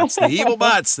them the bots. The evil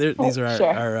bots. These are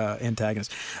our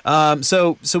antagonists.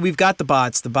 So we've got the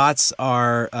bots. The bots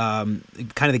are kind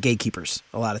of the gatekeepers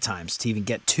a lot of times to even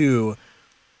get to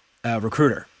a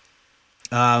recruiter.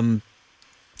 I'm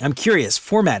curious,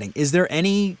 formatting. Is there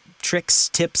any tricks,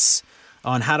 tips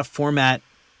on how to format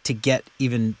to get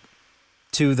even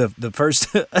to the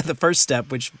first the first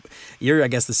step, which you're, I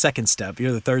guess, the second step.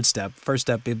 You're the third step. First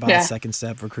step, big boss. Second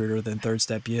step, recruiter. Then third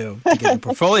step, you to get your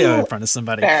portfolio in front of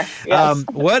somebody. Fair. Yes.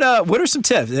 What are some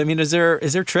tips? I mean, is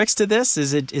there tricks to this?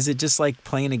 Is it just like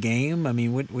playing a game? I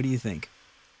mean, what do you think?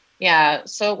 Yeah.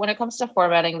 So when it comes to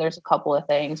formatting, there's a couple of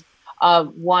things.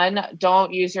 One,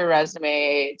 don't use your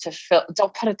resume to fill.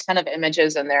 Don't put a ton of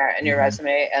images in there in your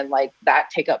resume and like that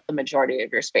take up the majority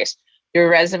of your space. Your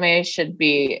resume should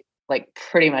be like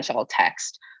pretty much all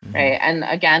text, right? And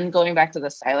again, going back to the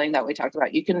styling that we talked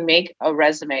about, you can make a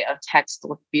resume of text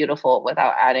look beautiful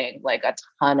without adding like a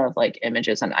ton of like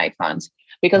images and icons,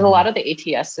 because a lot of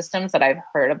the ATS systems that I've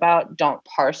heard about don't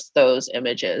parse those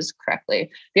images correctly.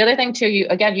 The other thing too, you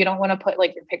don't want to put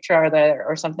like your picture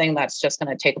or something that's just going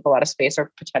to take up a lot of space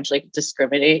or potentially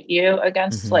discriminate you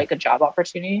against like a job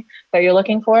opportunity that you're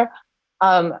looking for.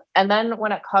 And then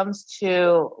when it comes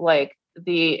to like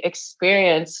the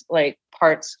experience like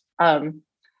parts,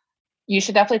 you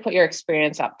should definitely put your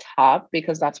experience up top,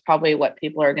 because that's probably what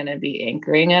people are going to be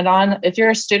anchoring it on. If you're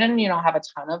a student and you don't have a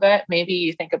ton of it, maybe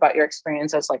you think about your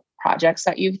experience as like projects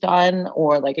that you've done,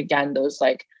 or like, again, those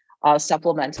like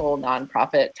supplemental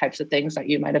nonprofit types of things that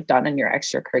you might have done in your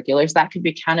extracurriculars. That could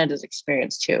be counted as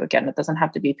experience too. Again, it doesn't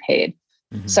have to be paid.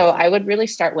 So I would really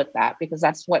start with that, because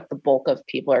that's what the bulk of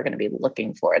people are going to be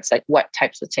looking for. It's like, what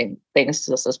types of things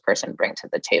does this person bring to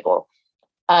the table?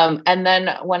 And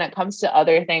then when it comes to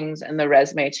other things in the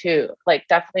resume too, like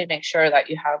definitely make sure that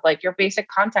you have like your basic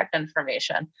contact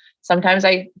information. Sometimes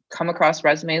I come across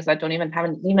resumes that don't even have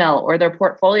an email or their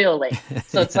portfolio link.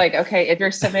 So it's like, okay, if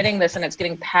you're submitting this and it's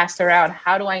getting passed around,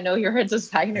 how do I know you're a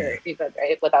designer even,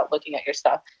 right? Without looking at your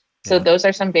stuff. So those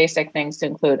are some basic things to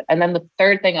include. And then the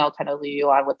third thing I'll kind of leave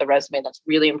you on with the resume that's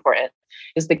really important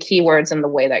is the keywords and the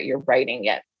way that you're writing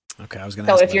it. Okay, I was going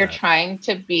to ask So if you're that. trying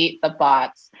to beat the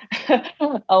bots,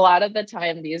 a lot of the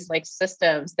time, these like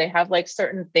systems, they have like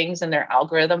certain things in their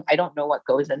algorithm. I don't know what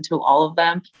goes into all of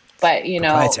them, but you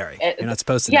know, proprietary. You're not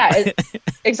supposed to. Yeah,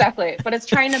 exactly. But it's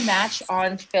trying to match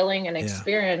on filling an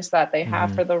experience that they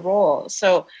have for the role.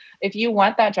 So if you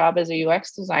want that job as a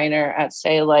UX designer at,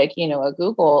 say, like, you know, a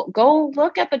Google, go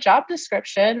look at the job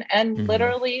description and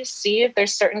literally see if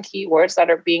there's certain keywords that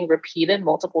are being repeated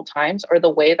multiple times, or the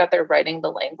way that they're writing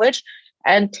the language,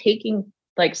 and taking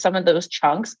like some of those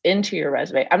chunks into your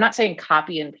resume. I'm not saying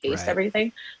copy and paste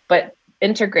everything, but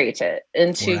integrate it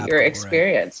into your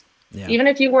experience. Yeah. Even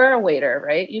if you were a waiter,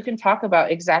 right? You can talk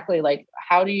about exactly like,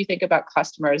 how do you think about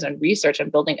customers and research and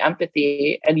building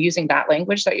empathy, and using that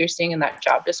language that you're seeing in that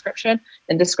job description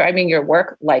and describing your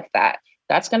work like that.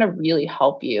 That's going to really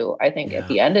help you, I think, at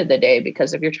the end of the day,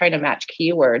 because if you're trying to match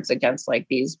keywords against like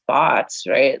these bots,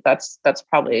 right? That's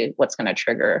probably what's going to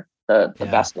trigger the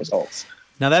best results.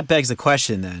 Now that begs the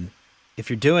question then, if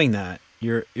you're doing that,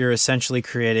 you're essentially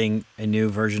creating a new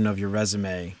version of your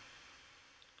resume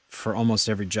for almost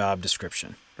every job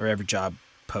description or every job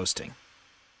posting.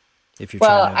 If you're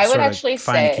trying to I would actually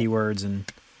find the keywords and.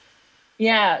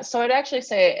 Yeah, so I'd actually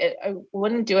say I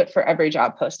wouldn't do it for every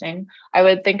job posting. I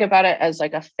would think about it as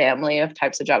like a family of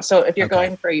types of jobs. So if you're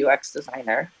going for a UX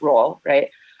designer role,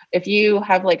 right? If you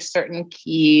have like certain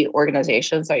key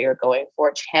organizations that you're going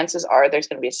for, chances are there's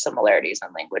going to be similarities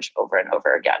in language over and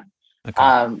over again.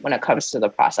 When it comes to the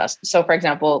process. So for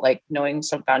example, like knowing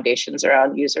some foundations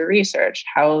around user research,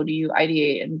 how do you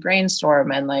ideate and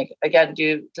brainstorm, and like, again,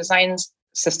 do design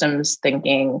systems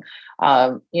thinking,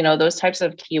 you know, those types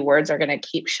of keywords are going to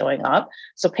keep showing up.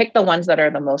 So pick the ones that are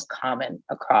the most common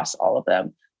across all of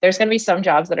them. There's going to be some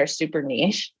jobs that are super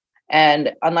niche,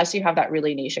 and unless you have that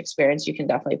really niche experience, you can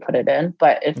definitely put it in.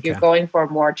 But if you're going for a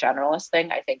more generalist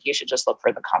thing, I think you should just look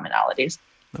for the commonalities.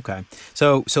 Okay.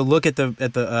 So look at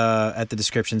the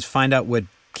descriptions, find out what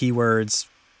keywords,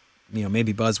 you know,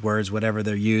 maybe buzzwords, whatever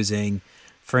they're using.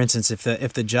 For instance,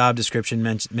 if the job description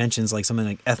mentions like something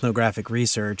like ethnographic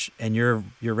research, and your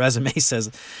resume says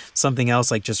something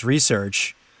else like just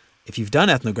research, if you've done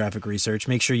ethnographic research,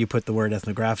 make sure you put the word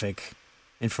ethnographic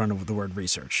in front of the word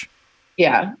research.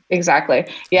 Yeah, exactly.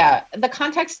 Yeah. The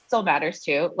context still matters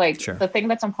too. Like the thing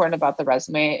that's important about the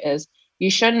resume is you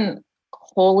shouldn't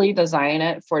wholly design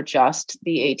it for just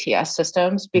the ATS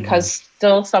systems, because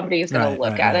still somebody is going to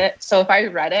look at it. So if I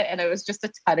read it and it was just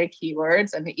a ton of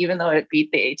keywords, and even though it beat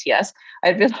the ATS,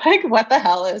 I'd be like, what the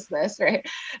hell is this? Right.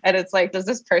 And it's like, does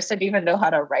this person even know how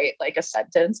to write like a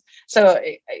sentence? So,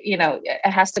 you know, it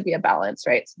has to be a balance,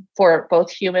 right? For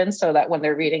both humans, so that when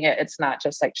they're reading it, it's not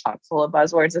just like chock full of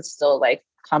buzzwords. It's still like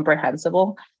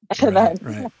comprehensible.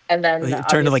 And then you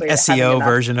turn to like SEO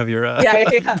version of your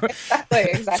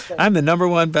exactly. I'm the number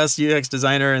one best UX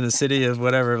designer in the city of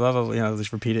whatever, blah blah blah, you know,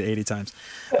 just repeat it 80 times.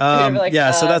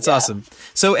 So that's awesome.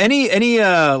 So any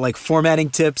like formatting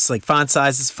tips, like font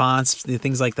sizes, fonts,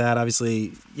 things like that?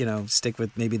 Obviously, you know, stick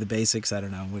with maybe the basics. I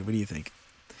don't know, what do you think?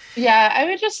 Yeah, I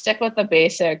would just stick with the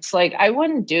basics. Like, I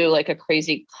wouldn't do like a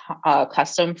crazy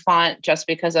custom font just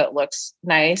because it looks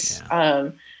nice.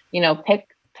 You know, pick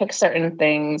pick certain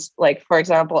things. Like, for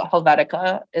example,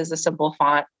 Helvetica is a simple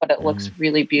font, but it looks Mhm.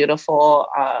 really beautiful.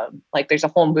 Like there's a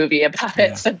whole movie about it.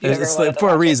 Yeah. So if you ever It's wanted like to for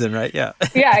a watch it. reason, right? Yeah.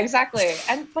 Yeah, exactly.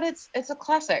 But it's a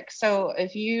classic. So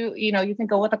if you can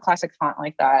go with a classic font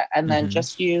like that and then Hmm.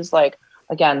 just use like,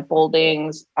 again,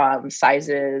 boldings,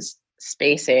 sizes,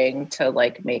 spacing to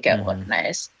like make it look Hmm.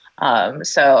 nice.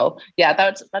 So yeah,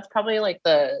 that's probably like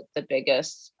the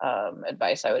biggest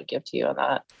advice I would give to you on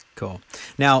that. Cool.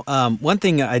 Now, one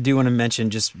thing I do want to mention,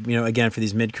 just again, for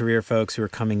these mid-career folks who are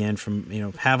coming in from,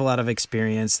 have a lot of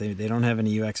experience, they don't have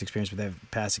any UX experience, but they have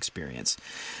past experience.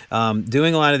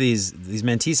 Doing a lot of these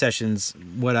mentee sessions,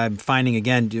 what I'm finding,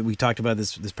 again, we talked about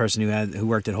this person who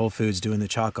worked at Whole Foods doing the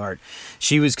chalk art.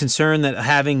 She was concerned that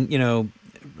having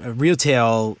a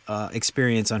retail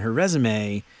experience on her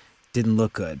resume didn't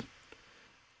look good.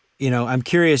 I'm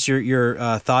curious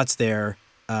your thoughts there.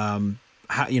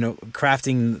 How,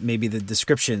 crafting maybe the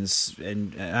descriptions,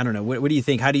 and I don't know, what do you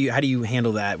think? How do you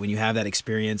handle that when you have that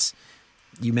experience?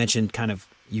 You mentioned kind of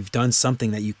you've done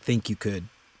something that you think you could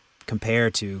compare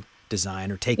to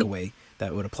design or take away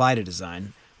that would apply to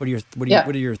design. Yeah.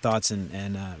 What are your thoughts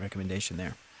and recommendation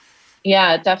there?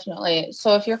 Yeah, definitely.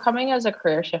 So if you're coming as a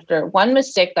career shifter, one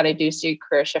mistake that I do see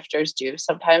career shifters do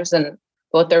sometimes in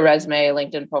both their resume,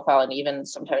 LinkedIn profile, and even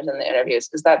sometimes in the interviews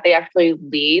is that they actually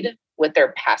lead with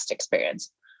their past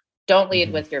experience. Don't lead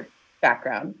Mm-hmm. with your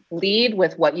background. Lead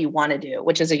with what you want to do,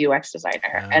 which is a UX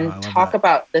designer, I and love talk that.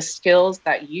 about the skills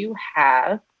that you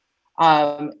have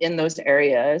in those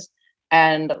areas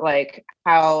and like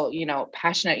how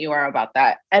passionate you are about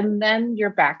that. And then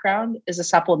your background is a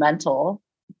supplemental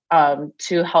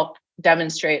to help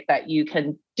demonstrate that you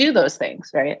can do those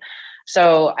things, right?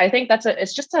 So I think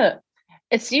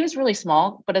it seems really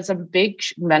small, but it's a big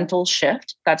mental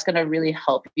shift that's going to really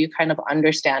help you kind of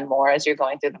understand more as you're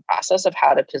going through the process of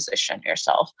how to position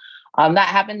yourself. That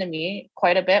happened to me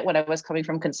quite a bit when I was coming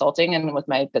from consulting and with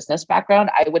my business background.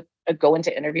 I would go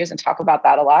into interviews and talk about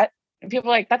that a lot. And people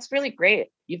are like, that's really great.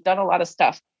 You've done a lot of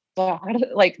stuff. But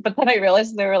then I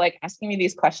realized they were like asking me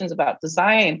these questions about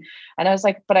design. And I was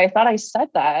like, but I thought I said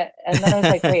that. And then I was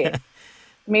like, wait,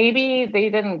 maybe they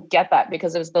didn't get that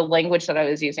because it was the language that I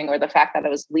was using or the fact that I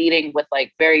was leading with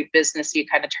like very businessy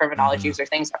kind of Uh-huh. terminologies or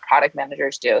things that product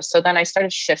managers do. So then I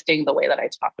started shifting the way that I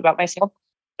talked about myself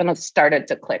and it started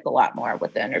to click a lot more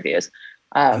with the interviews.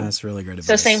 Um, That's really great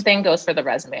so same advice. thing goes for the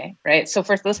resume, right? So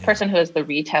for this Yeah. person who has the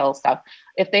retail stuff,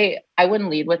 I wouldn't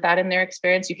lead with that in their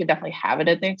experience. You could definitely have it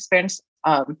in the experience.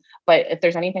 But if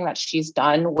there's anything that she's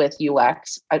done with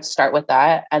UX, I'd start with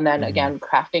that. And then Mm-hmm. again,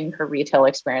 crafting her retail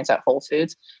experience at Whole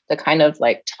Foods to kind of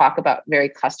like talk about very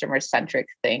customer centric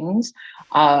things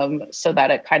so that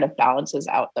it kind of balances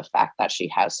out the fact that she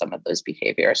has some of those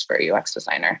behaviors for a UX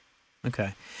designer.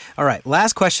 Okay. All right.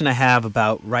 Last question I have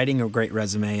about writing a great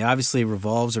resume obviously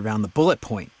revolves around the bullet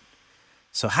point.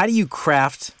 So how do you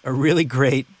craft a really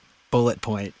great bullet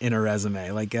point in a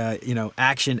resume? Like,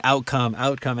 action, outcome,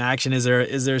 action. Is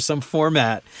there some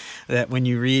format that when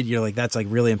you read, you're like, that's like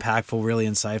really impactful, really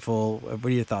insightful? What are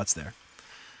your thoughts there?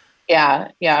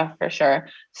 Yeah, for sure.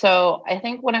 So I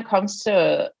think when it comes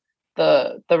to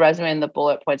the resume and the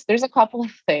bullet points, there's a couple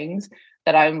of things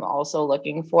that I'm also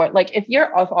looking for. Like if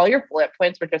all your bullet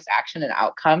points were just action and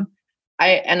outcome,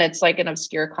 and it's like an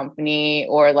obscure company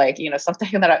or like, something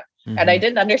and I Mm-hmm.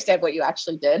 didn't understand what you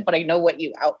actually did, but I know what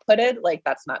you outputted, like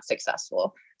that's not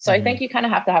successful. So I Mm-hmm. think you kind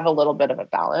of have to have a little bit of a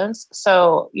balance.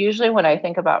 So usually when I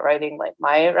think about writing like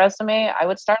my resume, I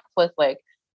would start with like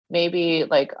maybe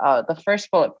like the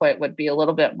first bullet point would be a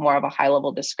little bit more of a high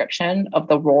level description of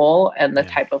the role and the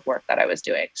Yeah. type of work that I was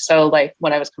doing. So like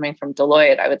when I was coming from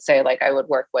Deloitte, I would say like I would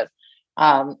work with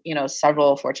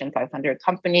several Fortune 500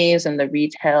 companies in the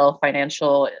retail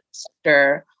financial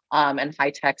sector and high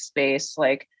tech space,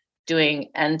 like doing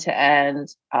end to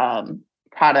end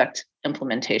product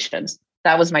implementations.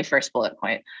 That was my first bullet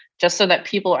point, just so that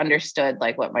people understood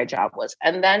like what my job was.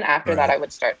 And then after that, Right. I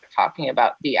would start talking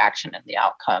about the action and the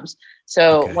outcomes.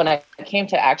 So Okay. when I came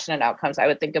to action and outcomes, I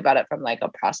would think about it from like a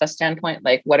process standpoint,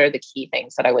 like what are the key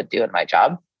things that I would do in my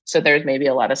job? So there's maybe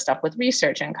a lot of stuff with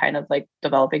research and kind of like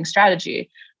developing strategy.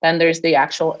 Then there's the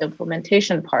actual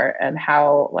implementation part and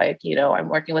how like, I'm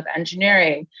working with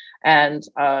engineering and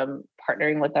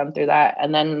partnering with them through that.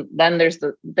 And then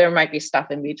there might be stuff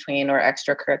in between or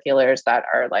extracurriculars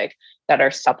that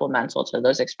are supplemental to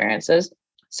those experiences.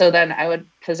 So then I would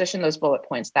position those bullet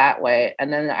points that way.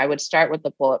 And then I would start with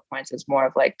the bullet points as more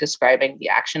of like describing the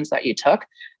actions that you took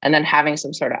and then having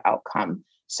some sort of outcome.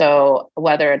 So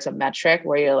whether it's a metric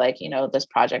where you're like, this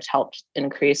project helped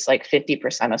increase like 50%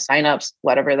 of signups,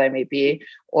 whatever they may be,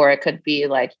 or it could be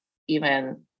like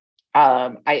even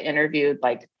I interviewed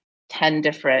like 10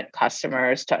 different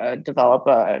customers to develop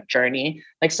a journey.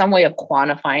 Like some way of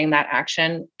quantifying that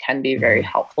action can be very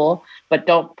helpful, but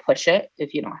don't push it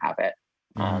if you don't have it.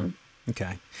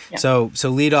 Okay. Yeah. So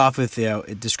lead off with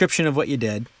a description of what you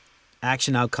did,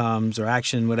 action outcomes or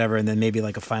action whatever, and then maybe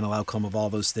like a final outcome of all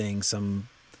those things,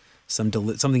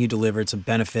 something you delivered, some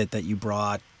benefit that you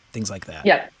brought, things like that.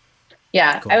 Yeah.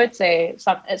 Yeah, Cool. I would say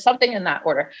something in that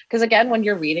order. Because again, when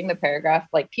you're reading the paragraph,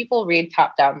 like people read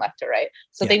top down, left to right.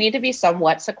 So they need to be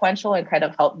somewhat sequential and kind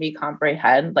of help me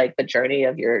comprehend like the journey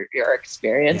of your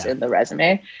experience in the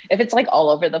resume. If it's like all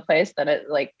over the place, then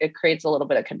it creates a little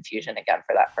bit of confusion again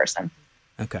for that person.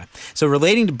 Okay. So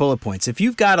relating to bullet points, if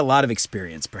you've got a lot of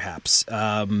experience perhaps,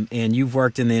 and you've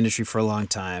worked in the industry for a long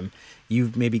time,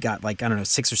 you've maybe got like, I don't know,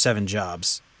 6 or 7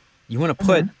 jobs. You want to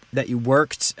put that you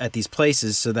worked at these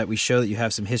places so that we show that you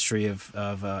have some history of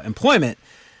employment,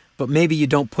 but maybe you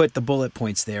don't put the bullet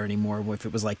points there anymore if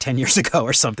it was like 10 years ago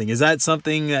or something. Is that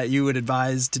something that you would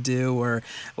advise to do? Or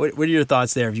what are your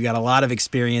thoughts there? If you got a lot of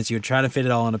experience, you're trying to fit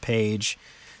it all on a page,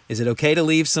 is it okay to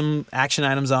leave some action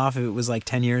items off if it was like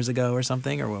 10 years ago or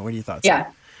something? Or what are your thoughts? Yeah.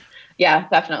 Yeah,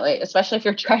 definitely. Especially if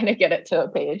you're trying to get it to a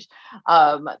page.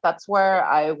 That's where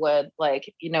I would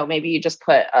maybe you just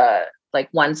put like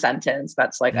one sentence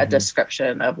that's like a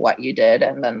description of what you did,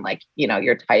 and then like,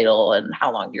 your title and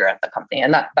how long you're at the company.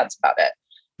 And that's about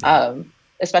it.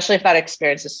 Especially if that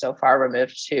experience is so far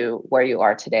removed to where you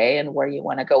are today and where you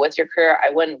want to go with your career, I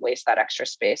wouldn't waste that extra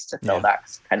space to fill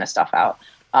that kind of stuff out.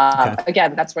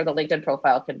 Again, that's where the LinkedIn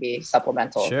profile can be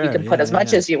supplemental. Sure, you can put as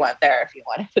much as you want there if you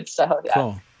wanted. So yeah.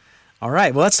 Cool. All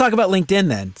right. Well, let's talk about LinkedIn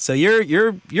then. So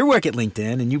you work at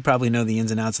LinkedIn, and you probably know the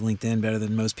ins and outs of LinkedIn better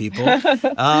than most people.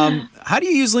 How do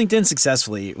you use LinkedIn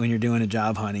successfully when you're doing a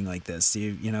job hunting like this?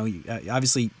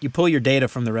 Obviously you pull your data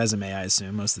from the resume, I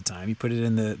assume, most of the time. You put it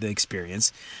in the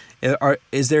experience.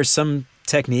 Is there some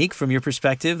technique from your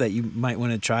perspective that you might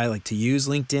want to try, like to use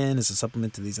LinkedIn as a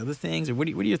supplement to these other things? Or what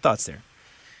are your thoughts there?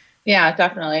 Yeah,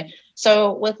 definitely.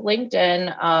 So with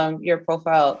LinkedIn, your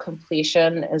profile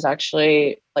completion is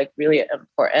actually like really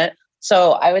important.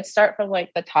 So I would start from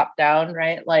like the top down,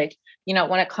 right? Like,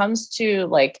 when it comes to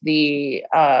like the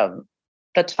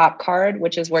top card,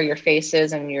 which is where your face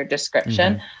is and your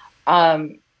description,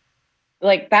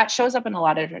 like that shows up in a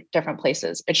lot of different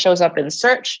places. It shows up in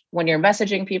search when you're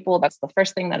messaging people. That's the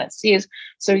first thing that it sees.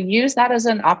 So use that as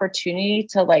an opportunity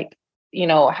to like,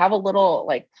 have a little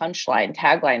like punchline,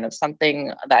 tagline of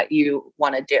something that you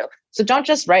want to do. So don't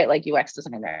just write like UX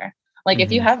designer. Like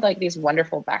if you have like these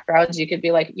wonderful backgrounds, you could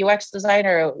be like UX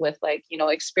designer with like,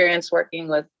 experience working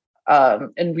with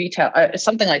in retail,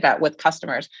 something like that with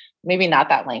customers. Maybe not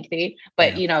that lengthy,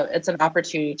 but it's an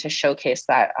opportunity to showcase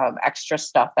that extra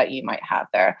stuff that you might have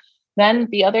there. Then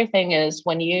the other thing is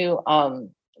when you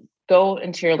go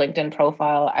into your LinkedIn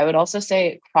profile, I would also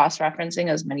say cross-referencing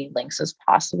as many links as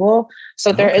possible.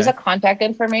 So there is a contact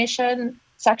information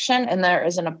section, and there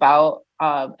is an about,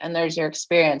 and there's your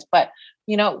experience. But,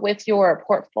 with your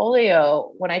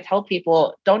portfolio, when I tell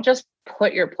people, don't just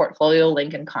put your portfolio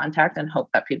link in contact and hope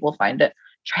that people find it.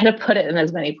 Try to put it in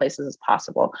as many places as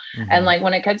possible. And like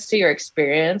when it comes to your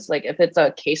experience, like if it's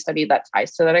a case study that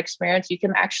ties to that experience, you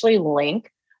can actually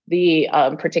link the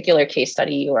particular case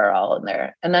study URL in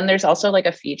there. And then there's also like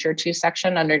a feature to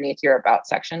section underneath your about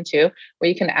section too, where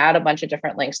you can add a bunch of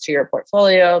different links to your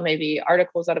portfolio, maybe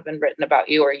articles that have been written about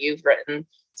you or you've written.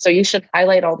 So you should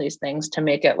highlight all these things to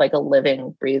make it like a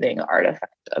living, breathing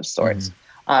artifact of sorts.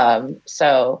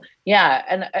 So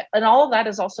yeah, and all of that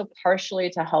is also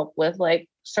partially to help with like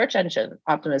search engine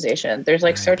optimization. There's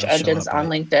like search engines on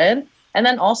LinkedIn. And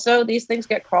then also these things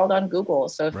get crawled on Google.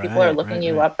 So if people are looking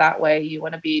you up that way, you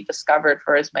want to be discovered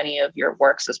for as many of your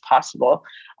works as possible.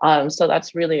 So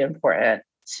that's really important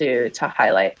to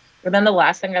highlight. And then the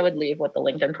last thing I would leave with the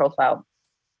LinkedIn profile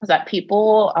is that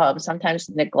people sometimes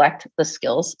neglect the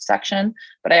skills section,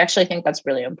 but I actually think that's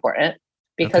really important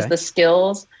because the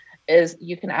skills is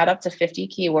you can add up to 50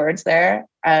 keywords there.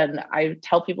 And I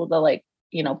tell people to like,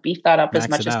 beef that up as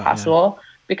much as possible. Yeah.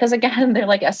 Because again, they're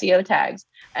like SEO tags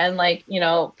and like,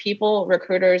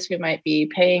 recruiters who might be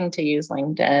paying to use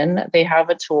LinkedIn, they have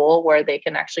a tool where they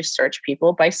can actually search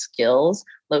people by skills,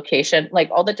 location, like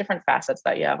all the different facets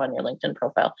that you have on your LinkedIn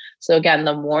profile. So again,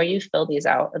 the more you fill these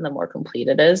out and the more complete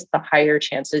it is, the higher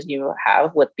chances you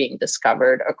have with being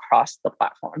discovered across the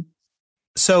platform.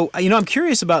 So, I'm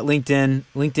curious about LinkedIn.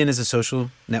 LinkedIn is a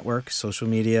social network, social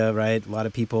media, right? A lot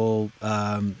of people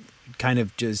kind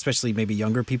of, especially maybe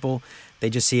younger people, they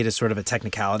just see it as sort of a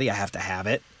technicality. I have to have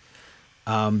it.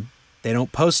 They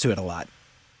don't post to it a lot.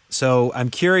 So I'm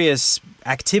curious,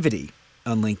 activity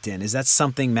on LinkedIn, is that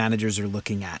something managers are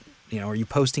looking at Are you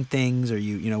posting things? Or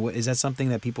is that something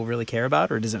that people really care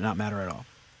about, or does it not matter at all?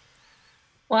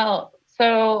 Well,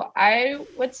 so I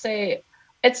would say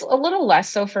it's a little less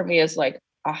so for me as like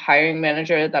a hiring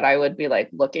manager, that I would be like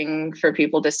looking for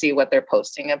people to see what they're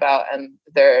posting about and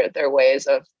their ways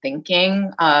of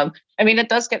thinking. I mean, it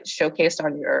does get showcased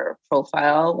on your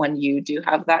profile when you do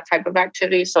have that type of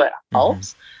activity, so it Mm-hmm.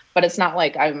 helps, but it's not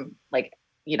like I'm like,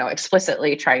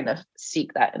 explicitly trying to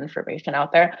seek that information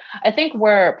out there. I think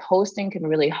where posting can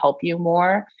really help you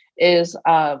more is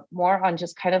more on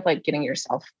just kind of like getting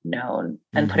yourself known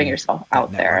and putting Mm-hmm. yourself That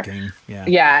out there. networking. Yeah.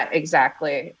 Yeah,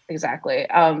 exactly. Exactly.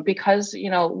 Because,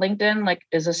 LinkedIn like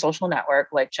is a social network,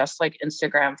 like just like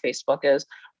Instagram, Facebook is,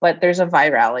 but there's a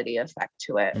virality effect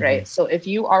to it, Mm-hmm. right? So if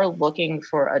you are looking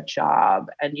for a job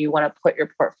and you want to put your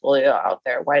portfolio out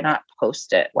there, why not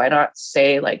post it? Why not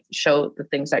say like show the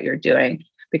things that you're doing?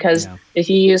 Because Yeah. if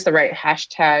you use the right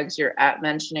hashtags, you're at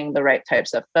mentioning the right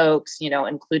types of folks,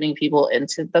 including people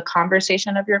into the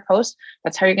conversation of your post,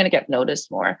 that's how you're going to get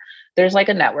noticed more. There's like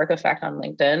a network effect on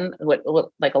LinkedIn with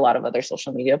like a lot of other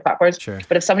social media platforms. Sure.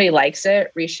 But if somebody likes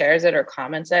it, reshares it, or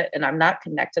comments it, and I'm not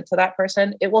connected to that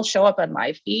person, it will show up on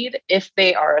my feed if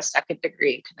they are a second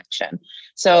degree connection.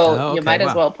 So Oh, you okay. might as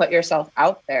Wow. well put yourself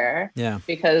out there, Yeah.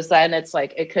 because then it's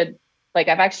like it could, like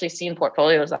I've actually seen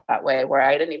portfolios that way where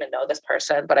I didn't even know this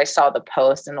person, but I saw the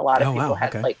post and a lot of Oh, people wow. had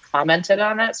Okay. like commented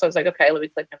on it. So I was like, okay, let me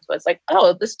click into it. It's like,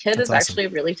 oh, this kid That's is awesome. actually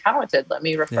really talented. Let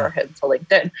me refer Yeah. him to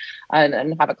LinkedIn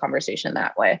and have a conversation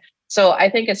that way. So I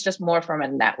think it's just more from a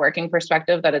networking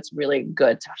perspective that it's really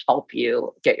good to help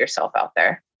you get yourself out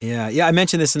there. Yeah. Yeah. I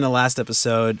mentioned this in the last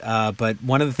episode, but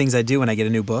one of the things I do when I get a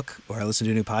new book or I listen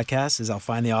to a new podcast is I'll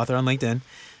find the author on LinkedIn,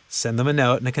 send them a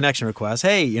note and a connection request.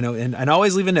 Hey, and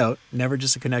always leave a note, never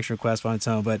just a connection request on its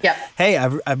own, but Yep. hey,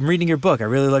 I'm reading your book. I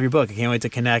really love your book. I can't wait to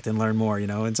connect and learn more,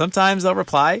 and sometimes they'll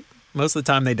reply. Most of the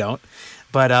time they don't,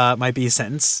 but it might be a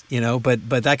sentence,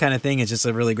 but that kind of thing is just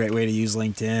a really great way to use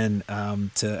LinkedIn.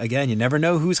 Again, you never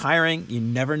know who's hiring. You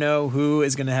never know who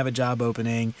is going to have a job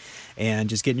opening, and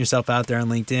just getting yourself out there on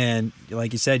LinkedIn.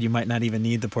 Like you said, you might not even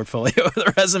need the portfolio or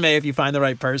the resume if you find the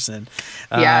right person.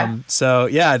 Yeah. So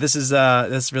yeah,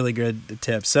 that's really good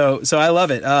tip. So I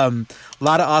love it. A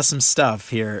lot of awesome stuff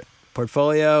here.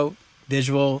 Portfolio,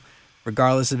 visual,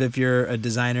 regardless of if you're a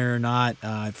designer or not.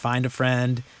 Find a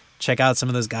friend, check out some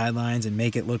of those guidelines and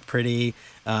make it look pretty.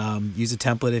 Use a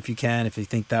template if you can, if you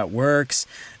think that works.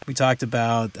 We talked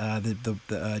about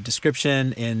the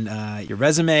description in your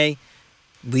resume.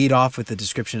 Lead off with the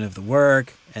description of the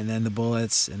work and then the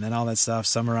bullets and then all that stuff.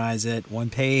 Summarize it, one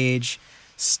page.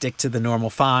 Stick to the normal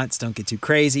fonts. Don't get too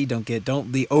crazy.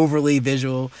 Don't be overly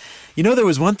visual. There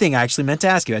was one thing I actually meant to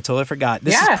ask you. I totally forgot.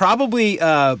 This is probably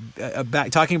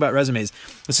talking about resumes.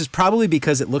 This is probably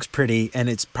because it looks pretty and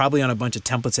it's probably on a bunch of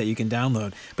templates that you can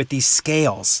download. But these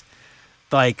scales,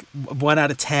 like 1 out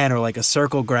of 10 or like a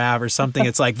circle graph or something,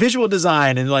 it's like visual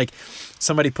design, and like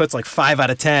somebody puts like 5 out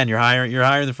of 10. You're hiring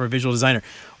them for a visual designer.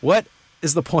 What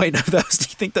is the point of those? Do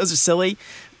you think those are silly?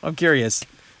 I'm curious.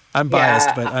 I'm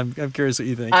biased, but I'm curious what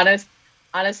you think.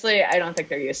 Honestly, I don't think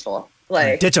they're useful.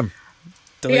 Like, ditch them.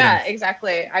 Delete yeah, them.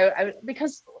 exactly. I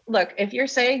because look, if you're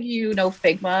saying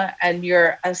Figma and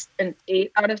you're an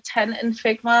 8 out of 10 in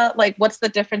Figma, like what's the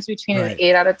difference between an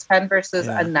 8 out of 10 versus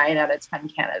a 9 out of 10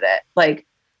 candidate? Like,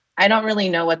 I don't really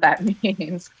know what that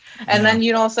means. And then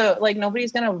you'd also like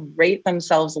nobody's gonna rate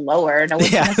themselves lower. No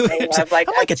one's gonna say I'm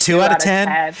like a 2 out of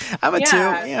 10. I'm a 2.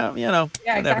 Yeah, whatever.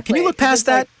 Exactly. Can you look past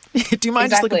that? Do you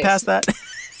mind just looking past that?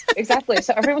 Exactly.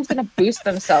 So everyone's going to boost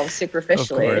themselves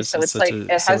superficially. Of course, so it's like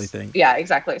it silly has, thing. Yeah,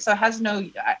 exactly. So it has no,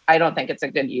 I don't think it's a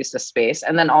good use of space.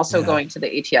 And then also going to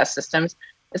the ATS systems,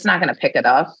 it's not going to pick it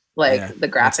up like the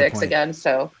graphics again.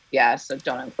 So so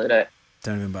don't include it.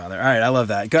 Don't even bother. All right, I love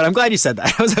that. Good. I'm glad you said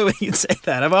that. I was hoping you'd say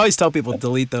that. I've always told people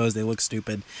delete those. They look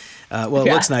stupid. It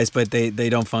looks nice, but they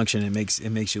don't function. It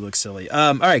makes you look silly.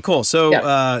 All right, cool. So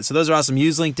so those are awesome.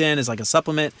 Use LinkedIn as like a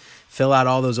supplement. Fill out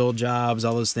all those old jobs,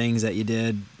 all those things that you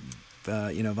did.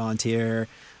 Volunteer,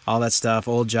 all that stuff.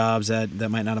 Old jobs that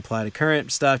might not apply to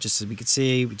current stuff, just so we could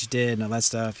see what you did and all that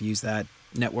stuff. Use that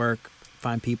network.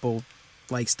 Find people.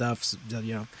 Like stuff,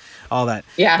 all that.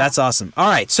 Yeah. That's awesome. All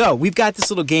right. So we've got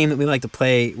this little game that we like to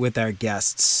play with our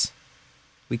guests.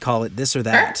 We call it This or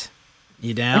That.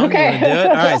 You down? Okay. You want to do it?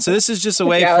 All right. So this is just a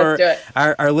way for let's do it.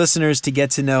 our listeners to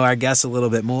get to know our guests a little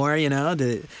bit more.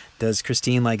 Does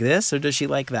Christine like this or does she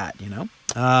like that?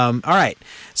 All right.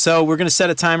 So we're going to set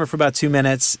a timer for about 2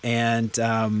 minutes and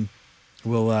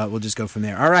we'll just go from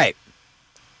there. All right.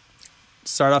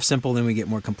 Start off simple, then we get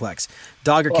more complex.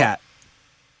 Dog or cat?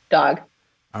 Dog.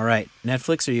 All right.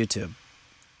 Netflix or YouTube?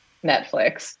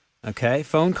 Netflix. Okay.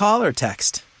 Phone call or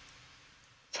text?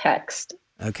 Text.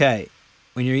 Okay.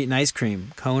 When you're eating ice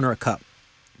cream, cone or a cup?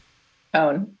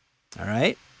 Cone. All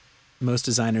right. Most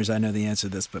designers, I know the answer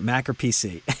to this, but Mac or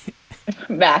PC?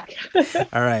 Mac.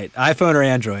 All right. iPhone or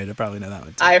Android? I probably know that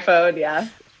one too. iPhone, yeah.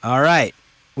 All right.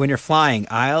 When you're flying,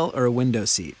 aisle or a window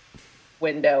seat?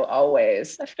 Window,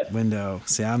 always. Window.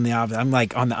 See, I'm the opposite. I'm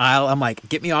like on the aisle. I'm like,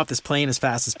 get me off this plane as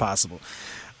fast as possible.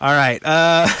 All right.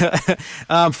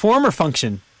 Form or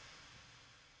function?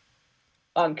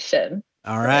 Function.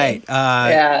 All right.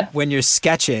 Yeah. When you're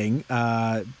sketching,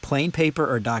 plain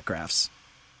paper or dot graphs?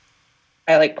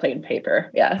 I like plain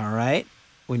paper. Yeah. All right.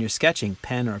 When you're sketching,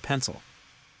 pen or a pencil?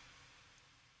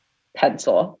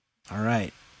 Pencil. All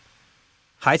right.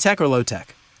 High tech or low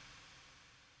tech?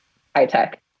 High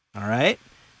tech. All right.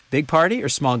 Big party or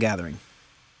small gathering?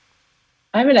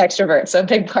 I'm an extrovert, so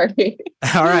big party.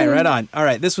 All right. Right on. All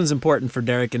right. This one's important for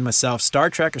Derek and myself. Star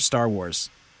Trek or Star Wars?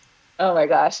 Oh my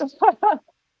gosh.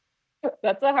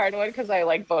 That's a hard one because I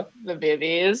like both the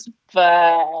movies,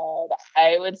 but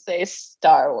I would say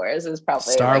Star Wars is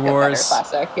probably Star like Wars. a better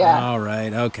classic. Yeah. All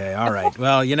right. Okay. All right.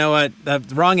 Well, you know what?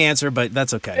 Wrong answer, but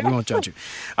that's okay. We won't judge you.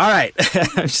 All right.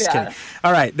 I'm just kidding.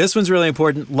 All right. This one's really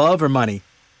important. Love or money?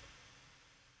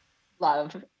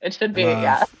 Love. It should be, Love.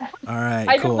 yeah. All right.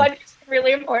 I know Cool. money's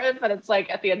really important, but it's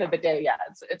like at the end of the day, yeah,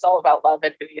 it's all about love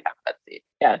and who you have at the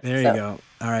yeah. There you go.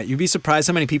 All right. You'd be surprised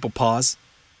how many people pause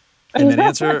and then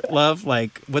answer love.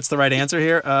 Like, what's the right answer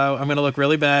here? I'm going to look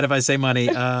really bad if I say money.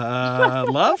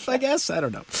 Love, I guess. I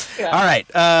don't know. Yeah. All right.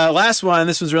 Last one.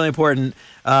 This one's really important.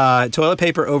 Toilet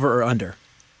paper over or under?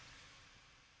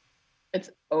 It's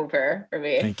over for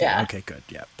me. Thank you. Yeah. Okay, good.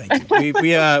 Yeah, thank you. We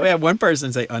had one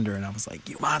person say under, and I was like,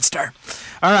 "You monster!"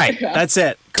 All right, that's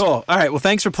it. Cool. All right. Well,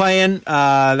 thanks for playing.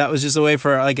 That was just a way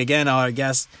for, like, again, our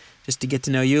guests just to get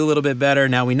to know you a little bit better.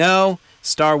 Now we know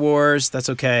Star Wars. That's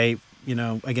okay. You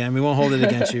know, again, we won't hold it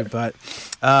against you, but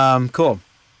cool.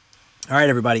 All right,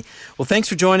 everybody. Well, thanks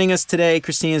for joining us today.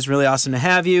 Christine, it's really awesome to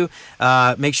have you.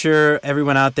 Make sure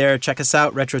everyone out there, check us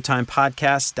out,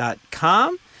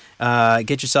 retrotimepodcast.com.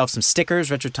 Get yourself some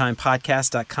stickers,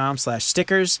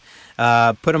 retrotimepodcast.com/stickers.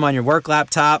 Put them on your work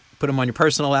laptop, put them on your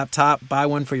personal laptop, buy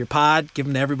one for your pod, give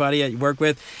them to everybody that you work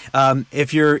with.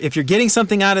 If you're getting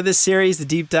something out of this series, the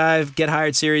Deep Dive Get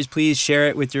Hired series, please share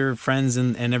it with your friends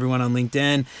and everyone on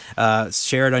LinkedIn.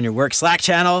 Share it on your work Slack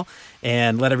channel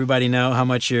and let everybody know how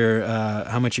much you're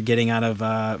getting out of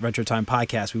Retro Time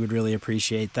Podcast. We would really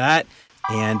appreciate that.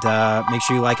 And make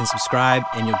sure you like and subscribe,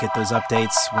 and you'll get those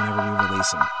updates whenever we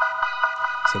release them.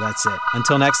 So that's it.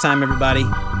 Until next time, everybody.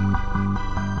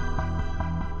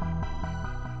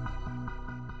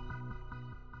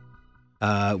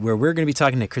 Where we're going to be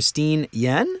talking to Christine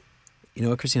Yen. You know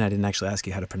what, Christine? I didn't actually ask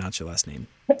you how to pronounce your last name.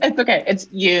 It's okay. It's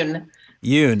Yoon.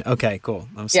 Yoon. Okay, cool.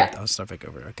 I'll start back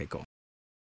over. Okay, cool.